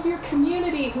friends, all of your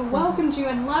community who welcomed you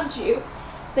and loved you,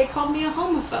 they called me a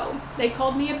homophobe. They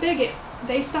called me a bigot.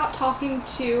 They stopped talking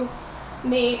to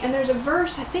me. And there's a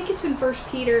verse, I think it's in 1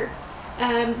 Peter,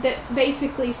 that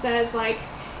basically says, like,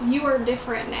 you are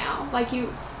different now. Like, you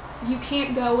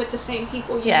can't go with the same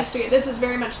people you used to. This is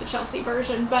very much the Chelsea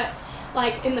version, but,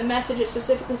 like, in the message it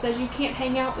specifically says you can't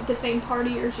hang out with the same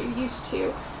partiers you used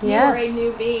to. You are a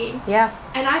new being. Yeah.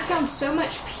 And I found so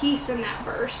much peace in that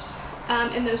verse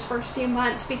in those first few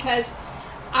months, because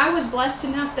I was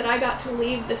blessed enough that I got to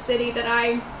leave the city that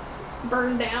I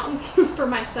burned down for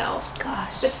myself.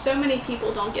 Gosh. But so many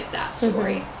people don't get that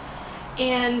story.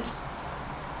 And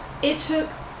it took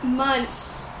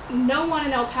months, no one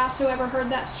in El Paso ever heard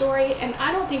that story, and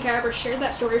I don't think I ever shared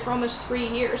that story for almost 3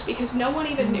 years because no one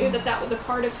even knew that that was a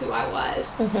part of who I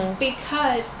was,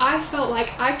 because I felt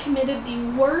like I committed the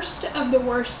worst of the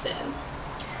worst sin,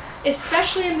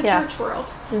 especially in the church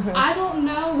world. I don't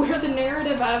know where the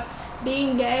narrative of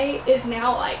being gay is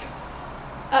now, like,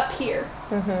 up here,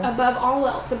 above all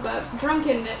else, above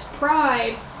drunkenness,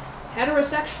 pride,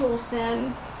 heterosexual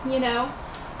sin, you know.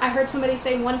 I heard somebody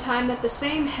say one time that the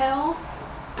same hell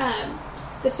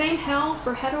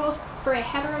for a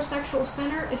heterosexual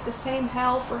sinner is the same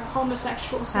hell for a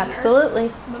homosexual sinner.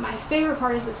 Absolutely. But my favorite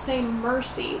part is the same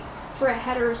mercy for a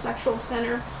heterosexual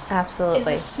sinner. Absolutely. Is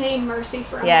the same mercy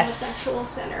for a homosexual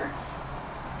sinner.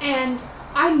 And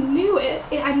I knew it.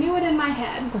 I knew it in my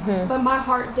head, but my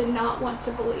heart did not want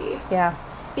to believe. Yeah.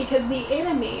 Because the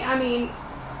enemy, I mean,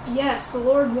 yes, the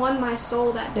Lord won my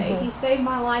soul that day. He saved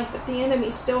my life, but the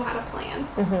enemy still had a plan.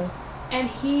 And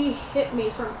he hit me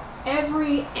from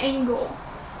every angle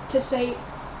to say,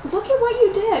 look at what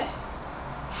you did.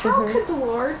 How could the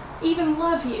Lord even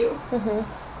love you?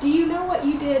 Do you know what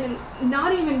you did? And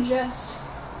not even just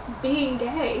being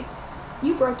gay.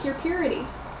 You broke your purity.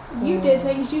 You did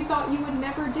things you thought you would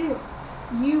never do.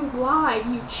 You lied.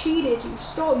 You cheated. You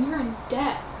stole. You're in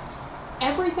debt.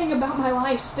 Everything about my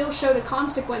life still showed a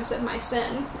consequence of my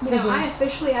sin. You know, I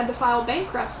officially had to file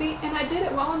bankruptcy, and I did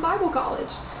it while in Bible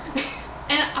college.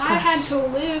 And I had to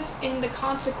live in the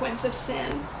consequence of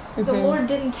sin. The Lord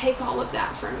didn't take all of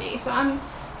that from me. So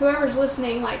whoever's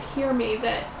listening, like, hear me,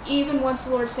 that even once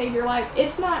the Lord saved your life,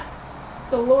 it's not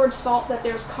the Lord's fault that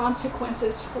there's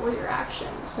consequences for your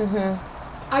actions.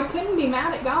 I couldn't be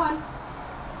mad at God,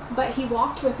 but he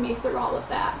walked with me through all of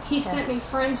that. He sent me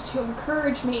friends to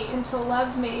encourage me and to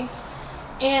love me.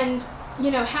 And,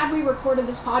 you know, had we recorded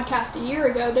this podcast a year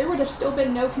ago, there would have still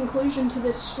been no conclusion to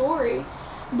this story.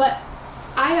 But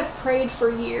I have prayed for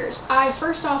years. I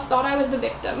first off thought I was the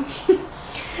victim.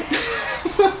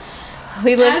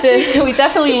 We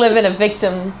definitely live in a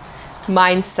victim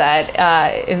mindset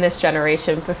in this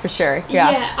generation, but for sure.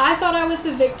 Yeah, I thought I was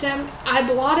the victim. I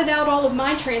blotted out all of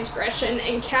my transgression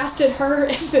and casted her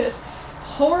as this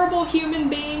horrible human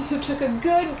being who took a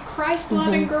good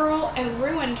Christ-loving girl and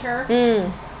ruined her.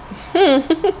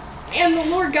 And the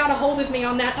Lord got a hold of me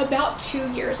on that about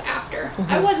 2 years after.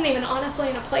 I wasn't even honestly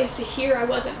in a place to hear I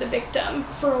wasn't the victim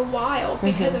for a while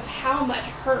because of how much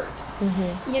hurt.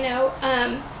 You know,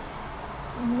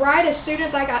 right as soon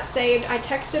as I got saved, I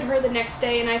texted her the next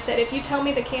day and I said, if you tell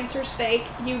me the cancer's fake,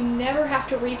 you never have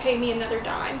to repay me another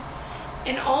dime.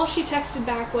 And all she texted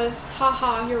back was,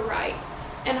 haha, you're right.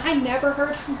 And I never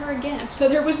heard from her again. So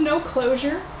there was no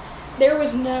closure. There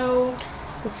was no...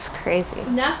 It's crazy.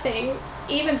 Nothing.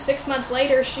 Even 6 months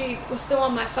later, she was still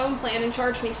on my phone plan and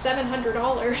charged me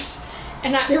 $700.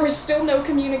 And there was still no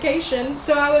communication.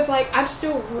 So I was like, I'm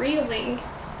still reeling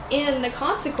in the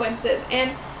consequences.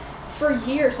 And for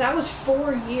years, that was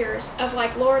 4 years of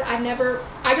like, Lord, I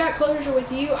got closure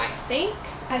with you, I think.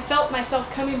 I felt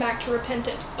myself coming back to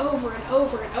repentance over and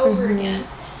over and over again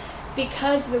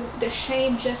because the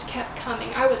shame just kept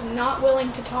coming. I was not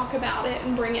willing to talk about it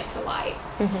and bring it to light.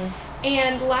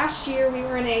 And last year, we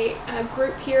were in a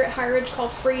group here at High Ridge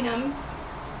called Freedom,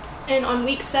 and on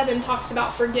week 7 talks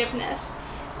about forgiveness.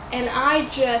 And I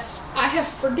have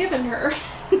forgiven her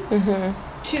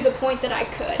to the point that I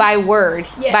could. By word.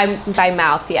 Yes. By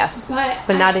mouth, yes.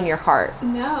 But not in your heart.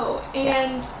 No.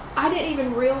 And I didn't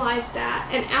even realize that.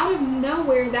 And out of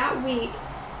nowhere that week,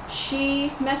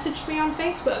 she messaged me on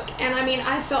Facebook. And I mean,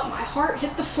 I felt my heart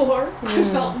hit the floor. I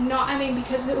felt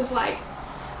because it was like,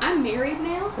 I'm married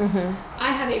now.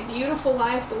 I have a beautiful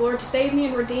life. The Lord saved me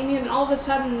and redeemed me. And all of a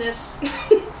sudden this,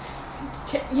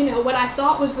 what I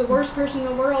thought was the worst person in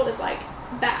the world is like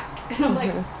back. And I'm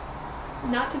like,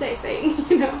 not today, Satan.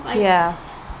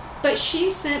 But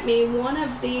she sent me one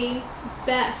of the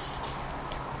best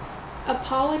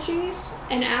apologies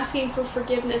and asking for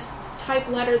forgiveness type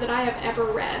letter that I have ever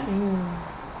read.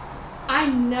 I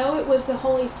know it was the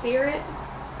Holy Spirit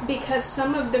because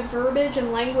some of the verbiage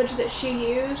and language that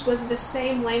she used was the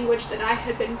same language that I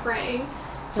had been praying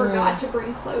for God to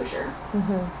bring closure.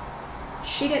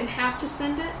 She didn't have to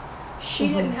send it. She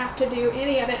didn't have to do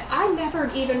any of it. I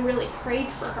never even really prayed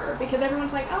for her because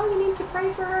everyone's like, oh, you need to pray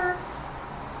for her.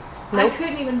 Nope. I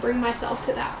couldn't even bring myself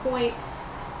to that point.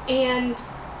 And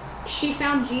she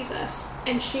found Jesus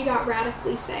and she got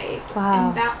radically saved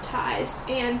and baptized.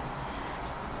 And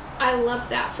I love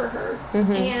that for her.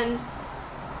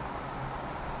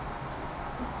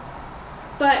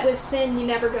 But with sin, you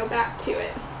never go back to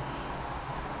it.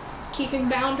 Keeping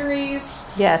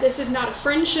boundaries. Yes. This is not a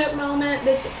friendship moment.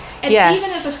 Even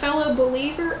as a fellow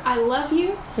believer, I love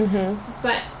you.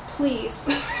 But please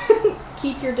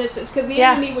keep your distance, because the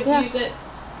enemy would use it.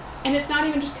 And it's not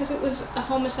even just because it was a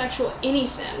homosexual, any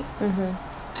sin.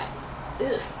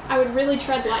 I would really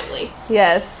tread lightly.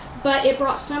 Yes. But it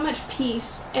brought so much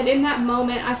peace, and in that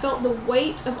moment I felt the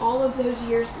weight of all of those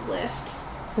years lift.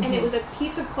 And it was a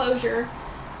piece of closure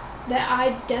that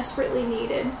I desperately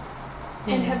needed,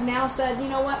 and have now said, you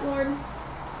know what, Lord,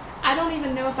 I don't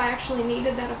even know if I actually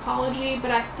needed that apology, but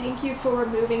I thank you for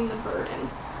removing the burden.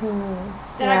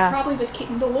 That I probably was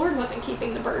keeping. The Lord wasn't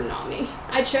keeping the burden on me.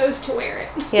 I chose to wear it.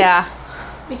 Yeah.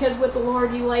 Because with the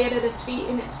Lord, you lay it at His feet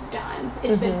and it's done.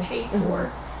 It's been paid for.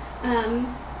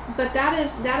 But that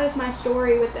is my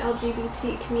story with the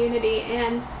LGBT community,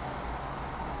 and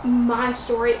my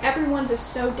story. Everyone's is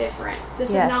so different.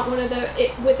 This is not one of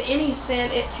the. With any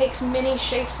sin, it takes many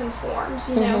shapes and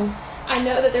forms. You know, I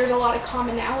know that there's a lot of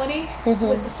commonality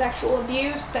with the sexual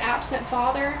abuse, the absent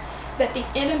father, that the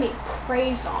enemy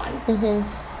preys on,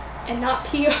 and not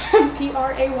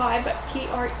P-R-A-Y, but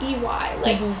P-R-E-Y.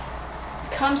 Like,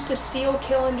 comes to steal,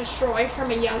 kill, and destroy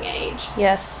from a young age.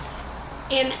 Yes.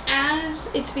 And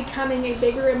as it's becoming a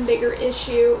bigger and bigger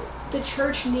issue, the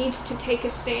church needs to take a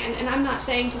stand. And I'm not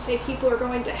saying to say people are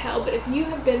going to hell, but if you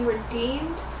have been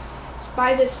redeemed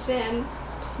by this sin,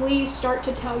 please start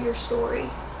to tell your story.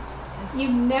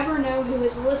 Yes. You never know who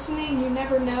is listening. You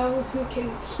never know who can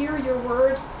hear your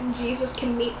words, and Jesus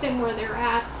can meet them where they're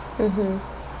at.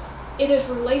 It is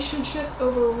relationship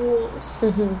over rules.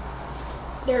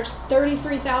 There's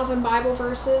 33,000 Bible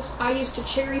verses. I used to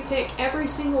cherry pick every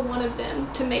single one of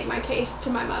them to make my case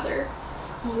to my mother.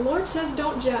 The Lord says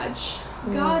don't judge.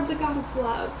 God's a God of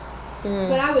love.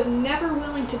 But I was never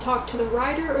willing to talk to the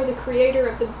writer or the creator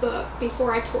of the book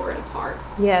before I tore it apart.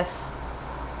 Yes.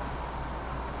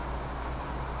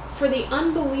 For the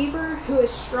unbeliever who is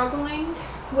struggling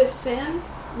with sin,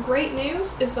 great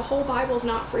news is the whole Bible's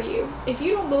not for you. If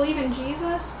you don't believe in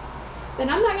Jesus, then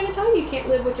I'm not going to tell you can't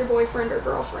live with your boyfriend or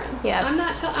girlfriend.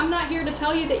 Yes. I'm not here to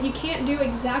tell you that you can't do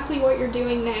exactly what you're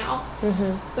doing now.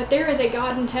 But there is a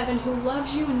God in heaven who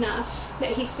loves you enough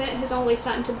that He sent His only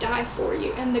Son to die for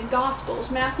you. And the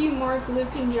Gospels, Matthew, Mark,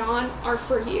 Luke, and John, are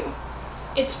for you.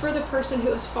 It's for the person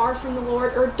who is far from the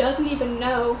Lord or doesn't even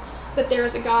know that there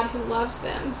is a God who loves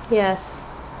them. Yes.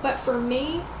 But for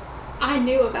me, I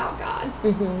knew about God.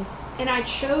 And I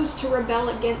chose to rebel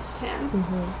against Him.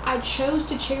 I chose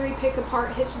to cherry pick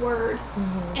apart His Word.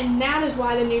 And that is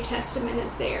why the New Testament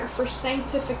is there, for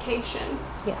sanctification.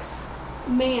 Yes.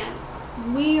 Man,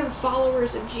 we are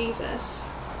followers of Jesus.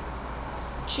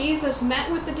 Jesus met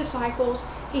with the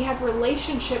disciples. He had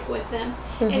relationship with them.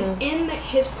 And in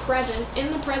His presence,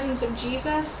 in the presence of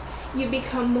Jesus, you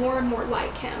become more and more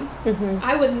like Him.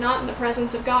 I was not in the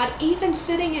presence of God, even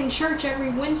sitting in church every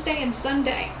Wednesday and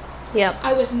Sunday. Yep.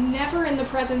 I was never in the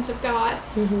presence of God.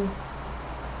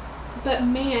 But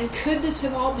man, could this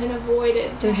have all been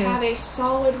avoided to have a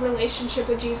solid relationship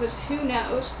with Jesus? Who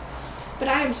knows? But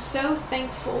I am so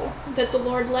thankful that the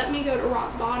Lord let me go to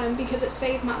rock bottom, because it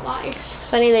saved my life. It's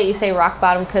funny that you say rock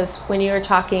bottom, because when you were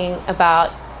talking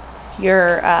about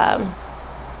your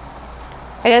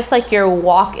I guess like your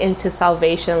walk into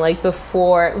salvation, like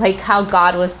before, like how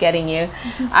God was getting you,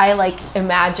 I like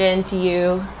imagined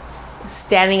you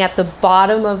standing at the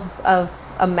bottom of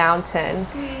a mountain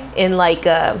in like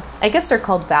I guess they're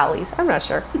called valleys. I'm not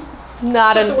sure.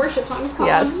 Not the worship song is called.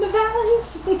 The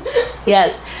valleys.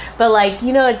 Yes, but like,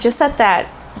 you know, just at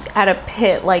a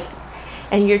pit, like,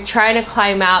 and you're trying to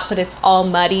climb out, but it's all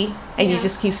muddy, and you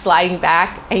just keep sliding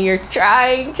back, and you're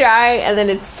trying, and then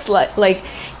it's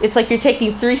like you're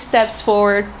taking 3 steps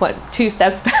forward, 2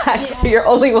 steps back, so you're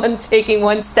only taking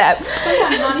 1 step.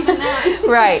 Sometimes not even that.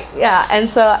 Right, yeah, and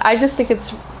so I just think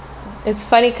it's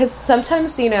funny, because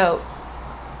sometimes, you know,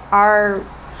 our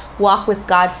walk with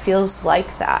God feels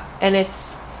like that, and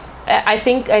I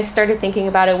think I started thinking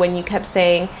about it when you kept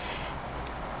saying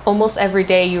almost every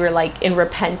day you were like in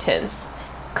repentance,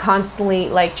 constantly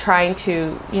like trying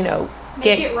to, you know,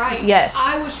 make it right. Yes.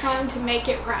 I was trying to make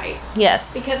it right.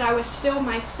 Yes. Because I was still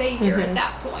my Savior at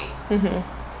that point.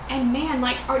 And man,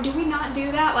 like, do we not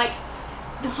do that? Like,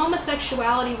 the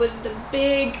homosexuality was the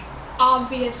big,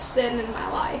 obvious sin in my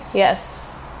life. Yes.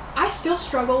 I still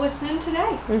struggle with sin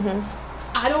today.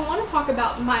 I don't want to talk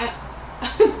about my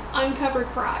uncovered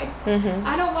pride.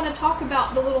 I don't want to talk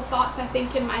about the little thoughts I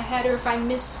think in my head, or if I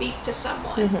misspeak to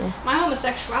someone. My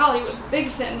homosexuality was a big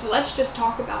sin, so let's just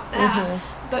talk about that.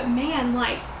 But man,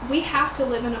 like, we have to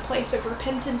live in a place of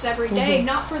repentance every day,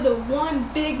 not for the one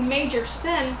big major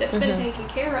sin that's been taken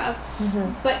care of,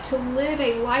 but to live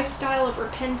a lifestyle of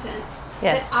repentance.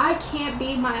 Yes. That I can't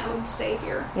be my own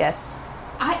Savior. Yes.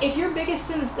 If your biggest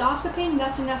sin is gossiping,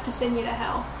 that's enough to send you to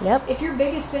hell. Yep. If your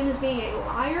biggest sin is being a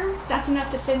liar, that's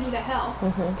enough to send you to hell.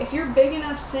 If your big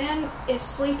enough sin is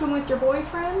sleeping with your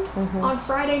boyfriend on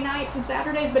Friday nights and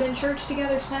Saturdays, but in church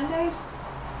together Sundays,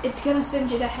 it's going to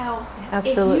send you to hell.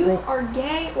 Absolutely. If you are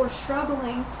gay or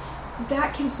struggling,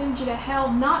 that can send you to hell,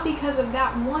 not because of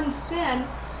that one sin,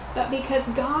 but because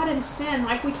God and sin,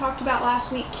 like we talked about last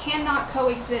week, cannot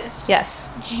coexist.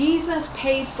 Yes. Jesus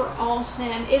paid for all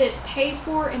sin. It is paid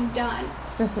for and done.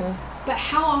 But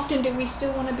how often do we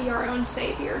still want to be our own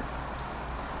Savior?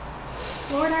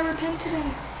 Lord, I repent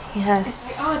today. Yes.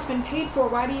 It's like, oh, it's been paid for.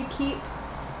 Why do you keep...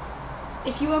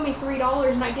 If you owe me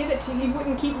 $3 and I give it to you, you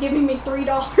wouldn't keep giving me $3 to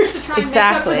try and make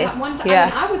up for that one time.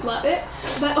 Yeah. I mean, I would love it,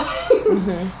 but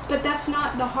but that's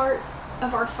not the heart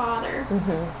of our Father.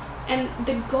 And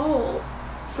the goal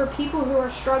for people who are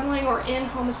struggling or in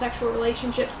homosexual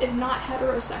relationships is not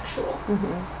heterosexual.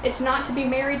 It's not to be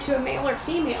married to a male or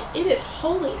female. It is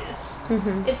holiness.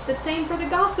 It's the same for the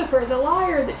gossiper, the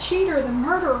liar, the cheater, the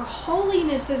murderer.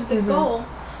 Holiness is the goal,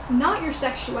 not your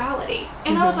sexuality.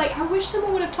 And I was like, I wish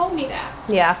someone would have told me that.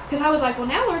 Yeah. Because I was like, well,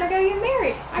 now, Lord, I gotta get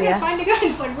married. I gotta find a guy.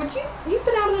 It's like, you've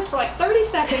been out of this for like 30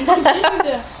 seconds. You need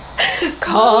to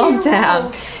calm down.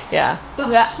 Roll. Yeah.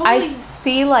 But I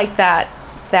see like that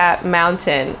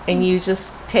mountain, and you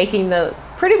just taking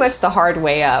pretty much the hard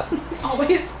way up.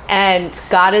 Always. And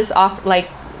God is off, like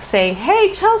saying, hey,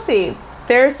 Chelsea,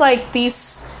 there's like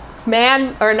these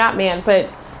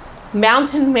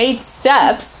mountain-made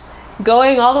steps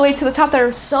going all the way to the top that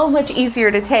are so much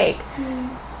easier to take.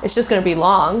 It's just going to be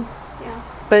long. Yeah.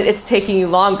 But it's taking you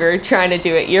longer trying to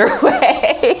do it your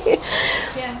way.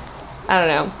 Yes. I don't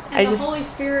know. And the Holy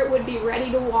Spirit would be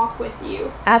ready to walk with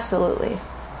you. Absolutely.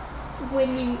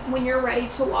 When you're ready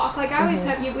to walk. Like I always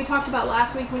have you, we talked about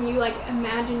last week when you like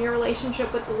imagine your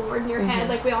relationship with the Lord in your head,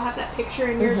 like we all have that picture,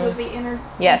 and yours was the inner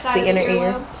the inner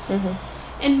ear.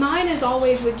 And mine is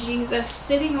always with Jesus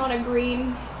sitting on a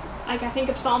green, like I think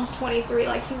of Psalms 23,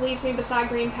 like he leads me beside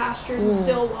green pastures and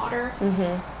still water.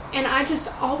 And I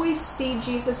just always see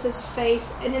Jesus's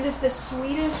face, and it is the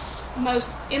sweetest,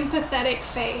 most empathetic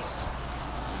face.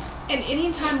 And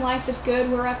anytime life is good,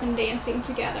 we're up and dancing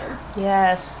together.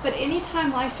 Yes. But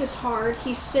anytime life is hard,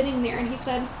 he's sitting there, and he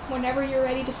said, whenever you're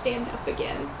ready to stand up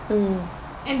again.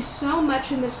 And so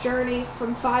much in this journey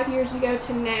from 5 years ago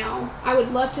to now, I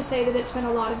would love to say that it's been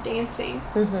a lot of dancing,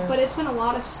 but it's been a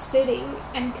lot of sitting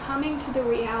and coming to the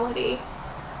reality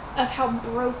of how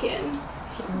broken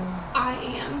I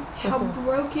am, how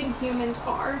broken humans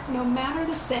are, no matter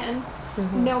the sin,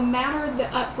 no matter the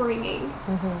upbringing,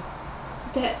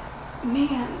 that,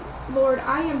 man, Lord,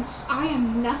 I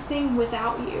am nothing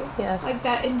without you. Yes. Like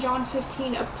that in John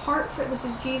 15, this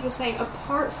is Jesus saying,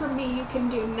 apart from me, you can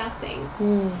do nothing.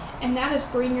 And that is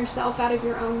bring yourself out of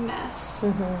your own mess.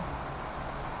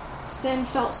 Sin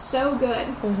felt so good.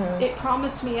 It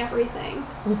promised me everything.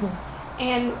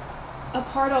 And a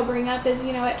part I'll bring up is,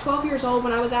 at 12 years old,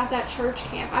 when I was at that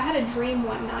church camp, I had a dream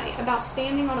one night about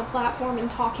standing on a platform and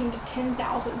talking to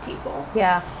 10,000 people.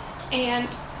 Yeah.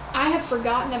 And I had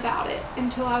forgotten about it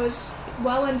until I was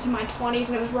well into my 20s,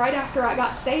 and it was right after I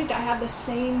got saved. I had the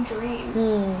same dream.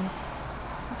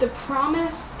 The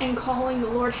promise and calling the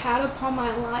Lord had upon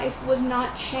my life was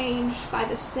not changed by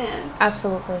the sin.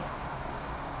 Absolutely.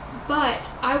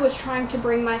 But I was trying to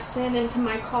bring my sin into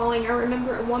my calling. I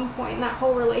remember at one point in that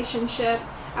whole relationship,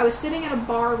 I was sitting at a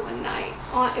bar one night.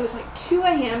 It was like 2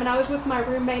 a.m., and I was with my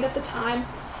roommate at the time.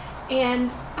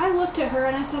 And I looked at her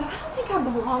and I said, I don't think I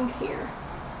belong here.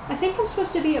 I think I'm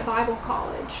supposed to be at Bible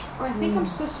college, or I think I'm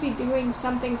supposed to be doing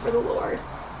something for the Lord.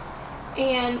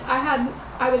 And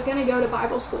I was going to go to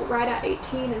Bible school right at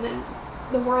 18, and then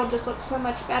the world just looked so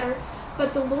much better.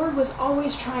 But the Lord was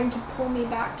always trying to pull me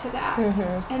back to that.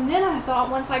 And then I thought,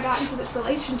 once I got into this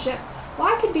relationship, well,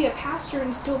 I could be a pastor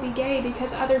and still be gay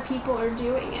because other people are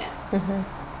doing it.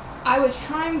 I was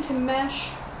trying to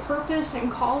mesh purpose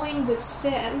and calling with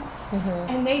sin,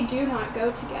 and they do not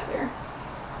go together.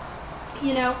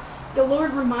 The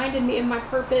Lord reminded me of my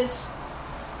purpose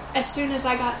as soon as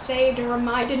I got saved, and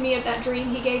reminded me of that dream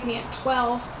he gave me at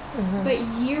 12. But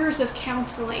years of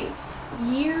counseling,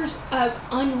 years of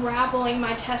unraveling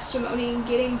my testimony and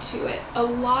getting to it, a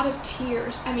lot of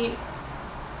tears. I mean,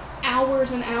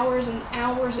 hours and hours and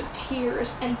hours of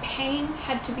tears, and pain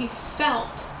had to be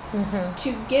felt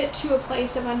to get to a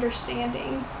place of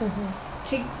understanding,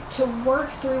 to work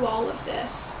through all of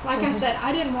this. Like I said,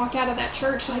 I didn't walk out of that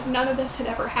church like none of this had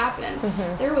ever happened.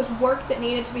 There was work that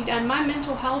needed to be done. My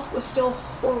mental health was still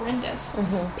horrendous.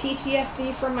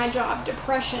 PTSD from my job,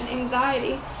 depression,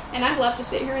 anxiety, and I'd love to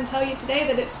sit here and tell you today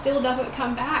that it still doesn't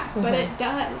come back, but it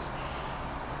does.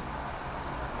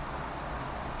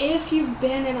 if you've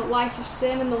been in a life of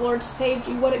sin and the Lord saved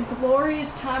you, what a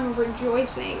glorious time of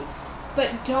rejoicing. But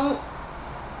don't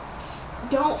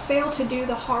fail to do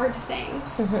the hard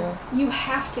things. Mm-hmm. You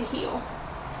have to heal.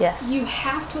 Yes. You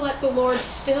have to let the Lord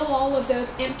fill all of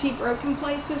those empty, broken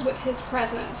places with His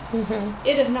presence. Mm-hmm.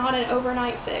 It is not an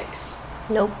overnight fix.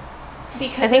 Nope.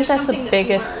 Because I think that's the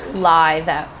biggest lie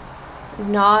that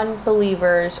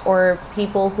non-believers or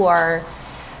people who are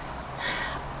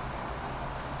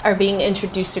being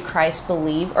introduced to Christ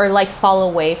believe, or like fall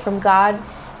away from God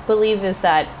believe, is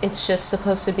that it's just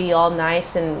supposed to be all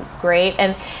nice and great,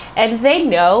 and they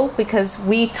know, because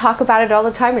we talk about it all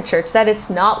the time at church, that it's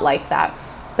not like that.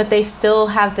 But they still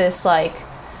have this like,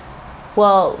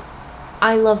 well,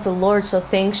 I love the Lord, so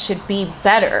things should be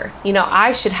better.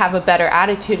 I should have a better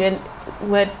attitude. And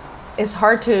what is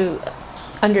hard to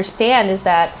understand is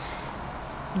that,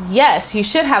 yes, you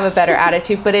should have a better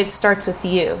attitude, but it starts with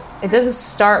you. It doesn't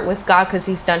start with God, because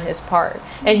He's done His part,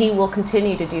 and He will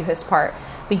continue to do His part.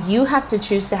 But you have to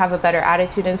choose to have a better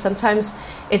attitude, and sometimes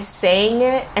it's saying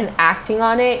it and acting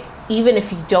on it, even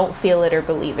if you don't feel it or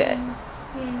believe it.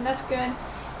 That's good.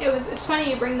 It's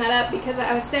funny you bring that up, because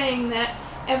I was saying that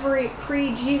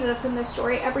pre-Jesus in this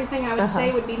story, everything I would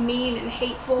say would be mean and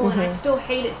hateful, and I still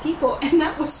hated people, and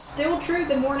that was still true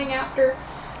the morning after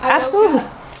I Absolutely. woke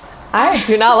up. I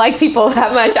do not like people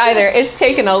that much either. It's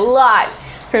taken a lot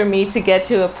for me to get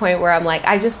to a point where I'm like,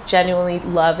 I just genuinely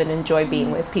love and enjoy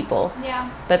being with people. Yeah.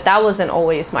 But that wasn't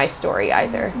always my story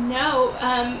either. No,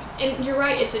 and you're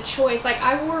right, it's a choice. Like,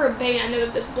 I wore a band. It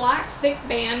was this black, thick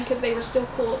band, because they were still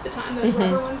cool at the time, those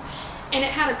rubber ones. And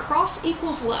it had a cross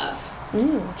equals love.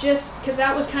 Just because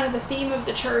that was kind of the theme of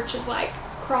the church, is like,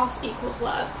 cross equals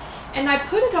love. And I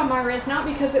put it on my wrist, not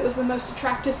because it was the most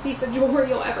attractive piece of jewelry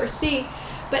you'll ever see,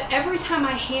 but every time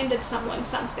I handed someone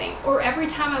something, or every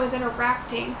time I was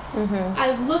interacting,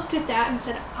 I looked at that and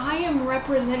said, I am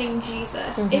representing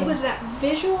Jesus. It was that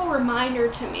visual reminder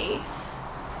to me,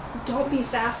 don't be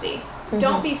sassy,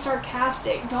 don't be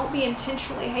sarcastic, don't be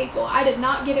intentionally hateful. I did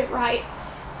not get it right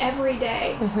every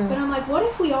day, but I'm like, what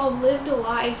if we all lived a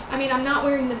life? I mean, I'm not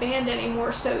wearing the band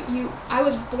anymore, so I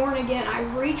was born again. I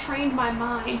retrained my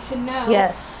mind to know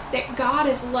that God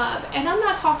is love. And I'm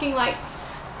not talking like,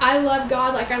 I love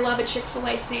God like I love a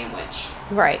Chick-fil-A sandwich.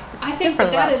 Right. I think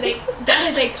that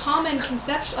is a common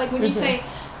conception. Like, when you say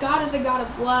God is a God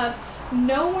of love,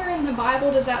 nowhere in the Bible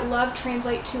does that love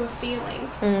translate to a feeling.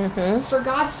 For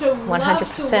God so loved the world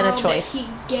that He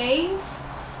gave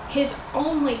His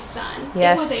only Son. It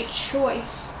was a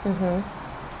choice.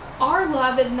 Our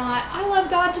love is not, I love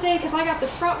God today because I got the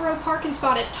front row parking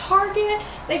spot at Target.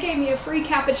 They gave me a free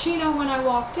cappuccino when I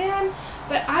walked in.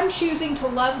 But I'm choosing to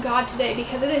love God today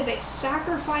because it is a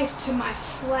sacrifice to my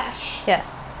flesh.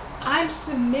 Yes. I'm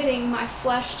submitting my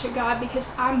flesh to God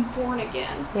because I'm born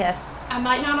again. Yes. I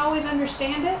might not always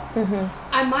understand it.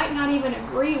 I might not even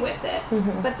agree with it.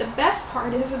 But the best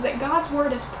part is that God's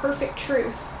word is perfect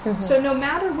truth. So no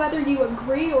matter whether you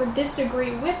agree or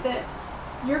disagree with it,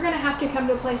 you're going to have to come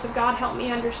to a place of, God, help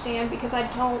me understand, because I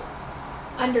don't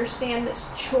understand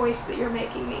this choice that you're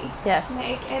making me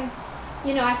make. And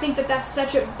I think that that's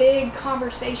such a big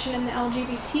conversation in the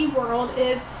LGBT world,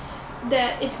 is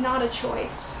that it's not a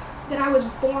choice, that I was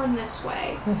born this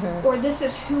way, or this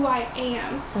is who I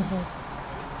am.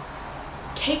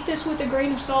 Take this with a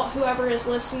grain of salt, whoever is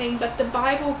listening, but the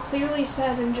Bible clearly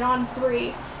says in John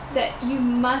 3 that you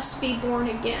must be born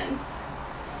again.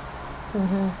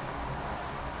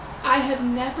 I have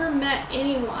never met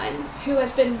anyone who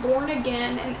has been born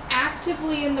again and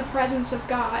actively in the presence of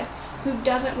God who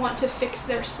doesn't want to fix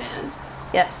their sin.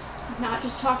 Yes. I'm not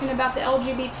just talking about the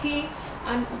LGBT.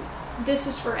 This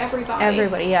is for everybody.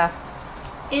 Everybody, yeah.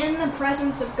 In the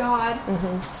presence of God,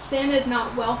 sin is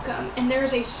not welcome, and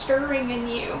there's a stirring in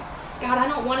you. God, I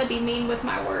don't want to be mean with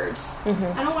my words.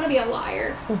 I don't want to be a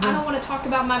liar. I don't want to talk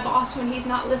about my boss when he's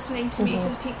not listening to me, to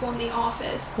the people in the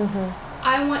office.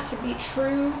 I want to be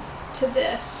true to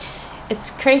this. It's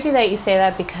crazy that you say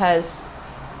that, because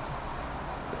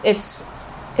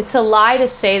it's a lie to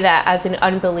say that as an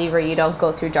unbeliever you don't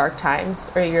go through dark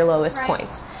times or your lowest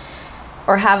points,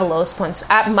 or have a lowest points.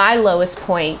 At my lowest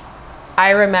point,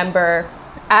 I remember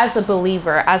as a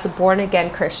believer, as a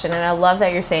born-again Christian, and I love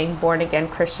that you're saying born-again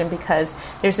Christian,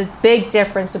 because there's a big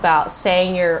difference about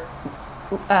saying you're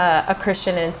a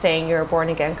Christian and saying you're a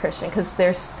born-again Christian, because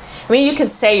you can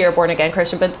say you're a born-again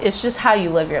Christian, but it's just how you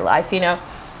live your life,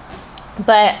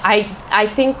 But I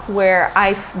think where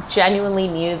I genuinely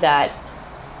knew that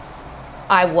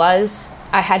I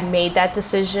had made that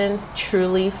decision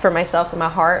truly for myself in my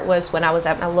heart was when I was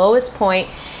at my lowest point,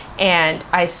 and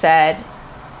I said,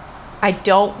 I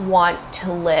don't want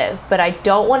to live, but I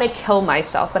don't want to kill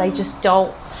myself, but I just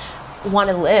don't want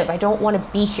to live. I don't want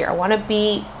to be here. I want to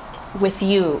be with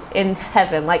you in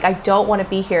heaven. Like, I don't want to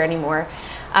be here anymore.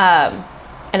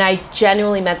 And I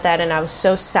genuinely meant that, and I was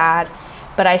so sad.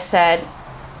 But I said,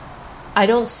 I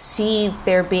don't see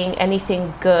there being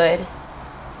anything good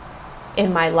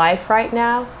in my life right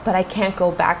now, but I can't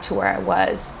go back to where I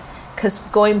was. Because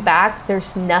going back,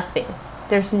 there's nothing.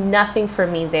 There's nothing for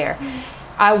me there.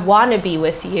 I want to be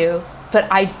with you, but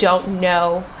I don't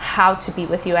know how to be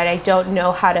with you, and I don't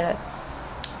know how to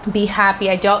be happy.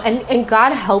 I don't, and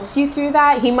God helps you through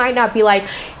that. He might not be like,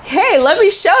 hey, let me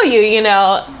show you, you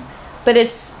know, but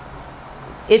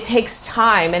it takes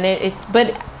time, and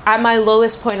but at my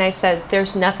lowest point, I said,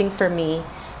 there's nothing for me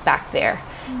back there.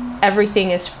 Everything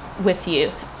is with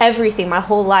you, everything, my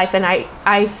whole life. And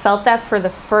I felt that for the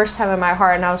first time in my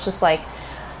heart, and I was just like,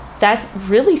 that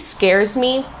really scares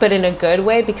me, but in a good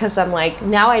way, because I'm like,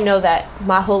 now I know that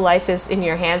my whole life is in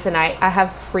your hands, and I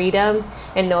have freedom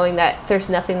in knowing that there's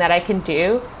nothing that I can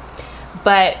do.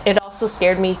 But it also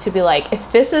scared me to be like,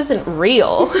 if this isn't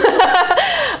real,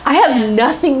 I have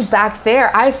nothing back there.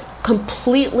 I've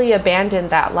completely abandoned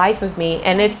that life of me,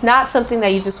 and it's not something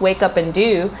that you just wake up and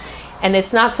do. And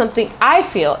it's not something, I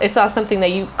feel, it's not something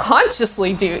that you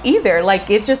consciously do either. Like,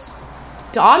 it just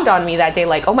dawned on me that day,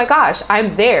 like, oh my gosh, I'm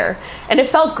there. And it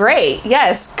felt great.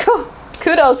 Yes.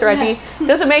 Kudos, Reggie. Yes.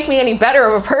 Doesn't make me any better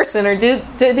of a person, or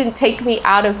didn't take me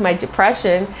out of my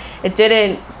depression. It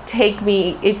didn't take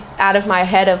me out of my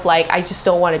head of like, I just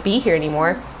don't want to be here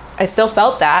anymore. I still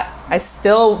felt that. I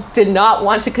still did not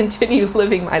want to continue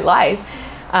living my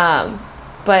life.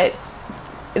 But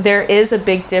there is a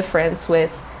big difference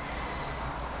with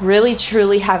really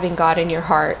truly having God in your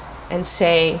heart and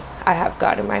saying, I have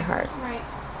God in my heart. Right.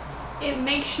 It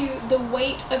makes you, the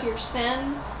weight of your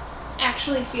sin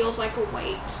actually feels like a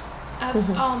weight of,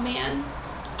 oh man,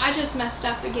 I just messed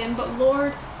up again, but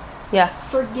Lord,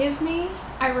 forgive me,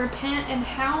 I repent, and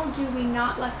how do we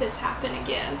not let this happen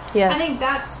again? Yes. I think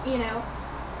that's,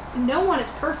 no one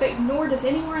is perfect, nor does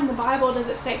anywhere in the Bible does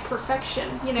it say perfection.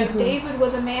 David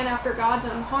was a man after God's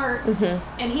own heart,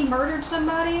 and he murdered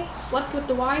somebody, slept with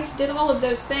the wife, did all of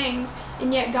those things,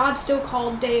 and yet God still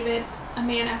called David a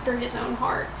man after his own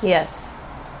heart. Yes.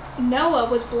 Noah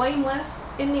was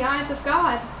blameless in the eyes of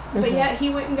God, but yet he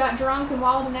went and got drunk and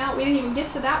wilded out. We didn't even get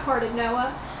to that part of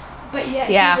Noah, but yet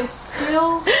he was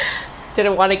still...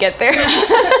 Didn't want to get there.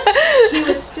 He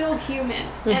was still human,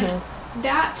 and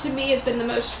that to me has been the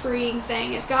most freeing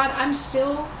thing, is God, I'm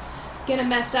still gonna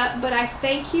mess up, but I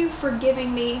thank you for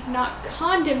giving me not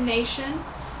condemnation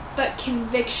but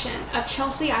conviction of,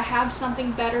 Chelsea, I have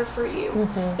something better for you.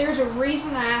 There's a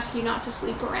reason I ask you not to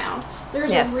sleep around.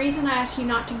 There's a reason I ask you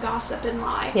not to gossip and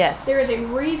lie. Yes. There is a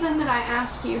reason that I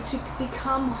ask you to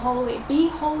become holy. Be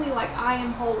holy like I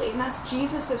am holy. And that's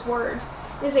Jesus' words.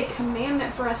 It is a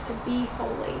commandment for us to be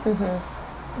holy.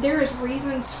 There is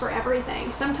reasons for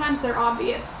everything. Sometimes they're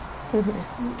obvious.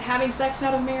 Having sex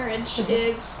out of marriage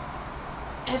is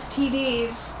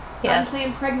STDs,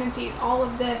 unplanned pregnancies, all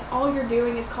of this. All you're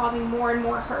doing is causing more and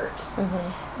more hurt.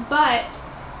 But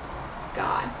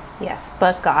God. Yes,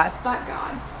 but God. But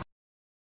God.